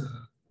time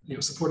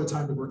to, supported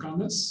time to work on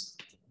this.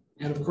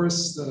 And of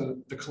course,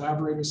 the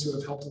collaborators who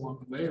have helped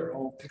along the way are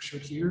all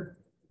pictured here.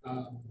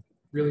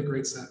 Really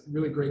great set,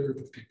 really great group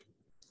of people.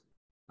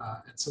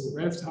 And so we're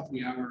right at the top of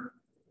the hour.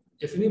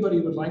 If anybody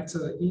would like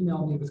to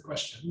email me with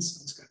questions,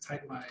 I'm just going to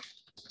type my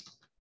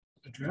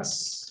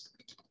address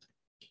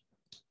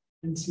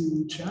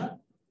into chat.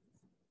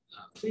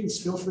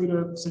 Please feel free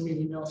to send me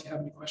an email if you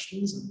have any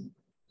questions, and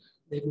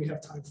maybe we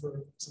have time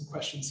for some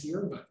questions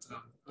here, but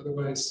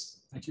otherwise,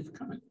 thank you for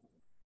coming.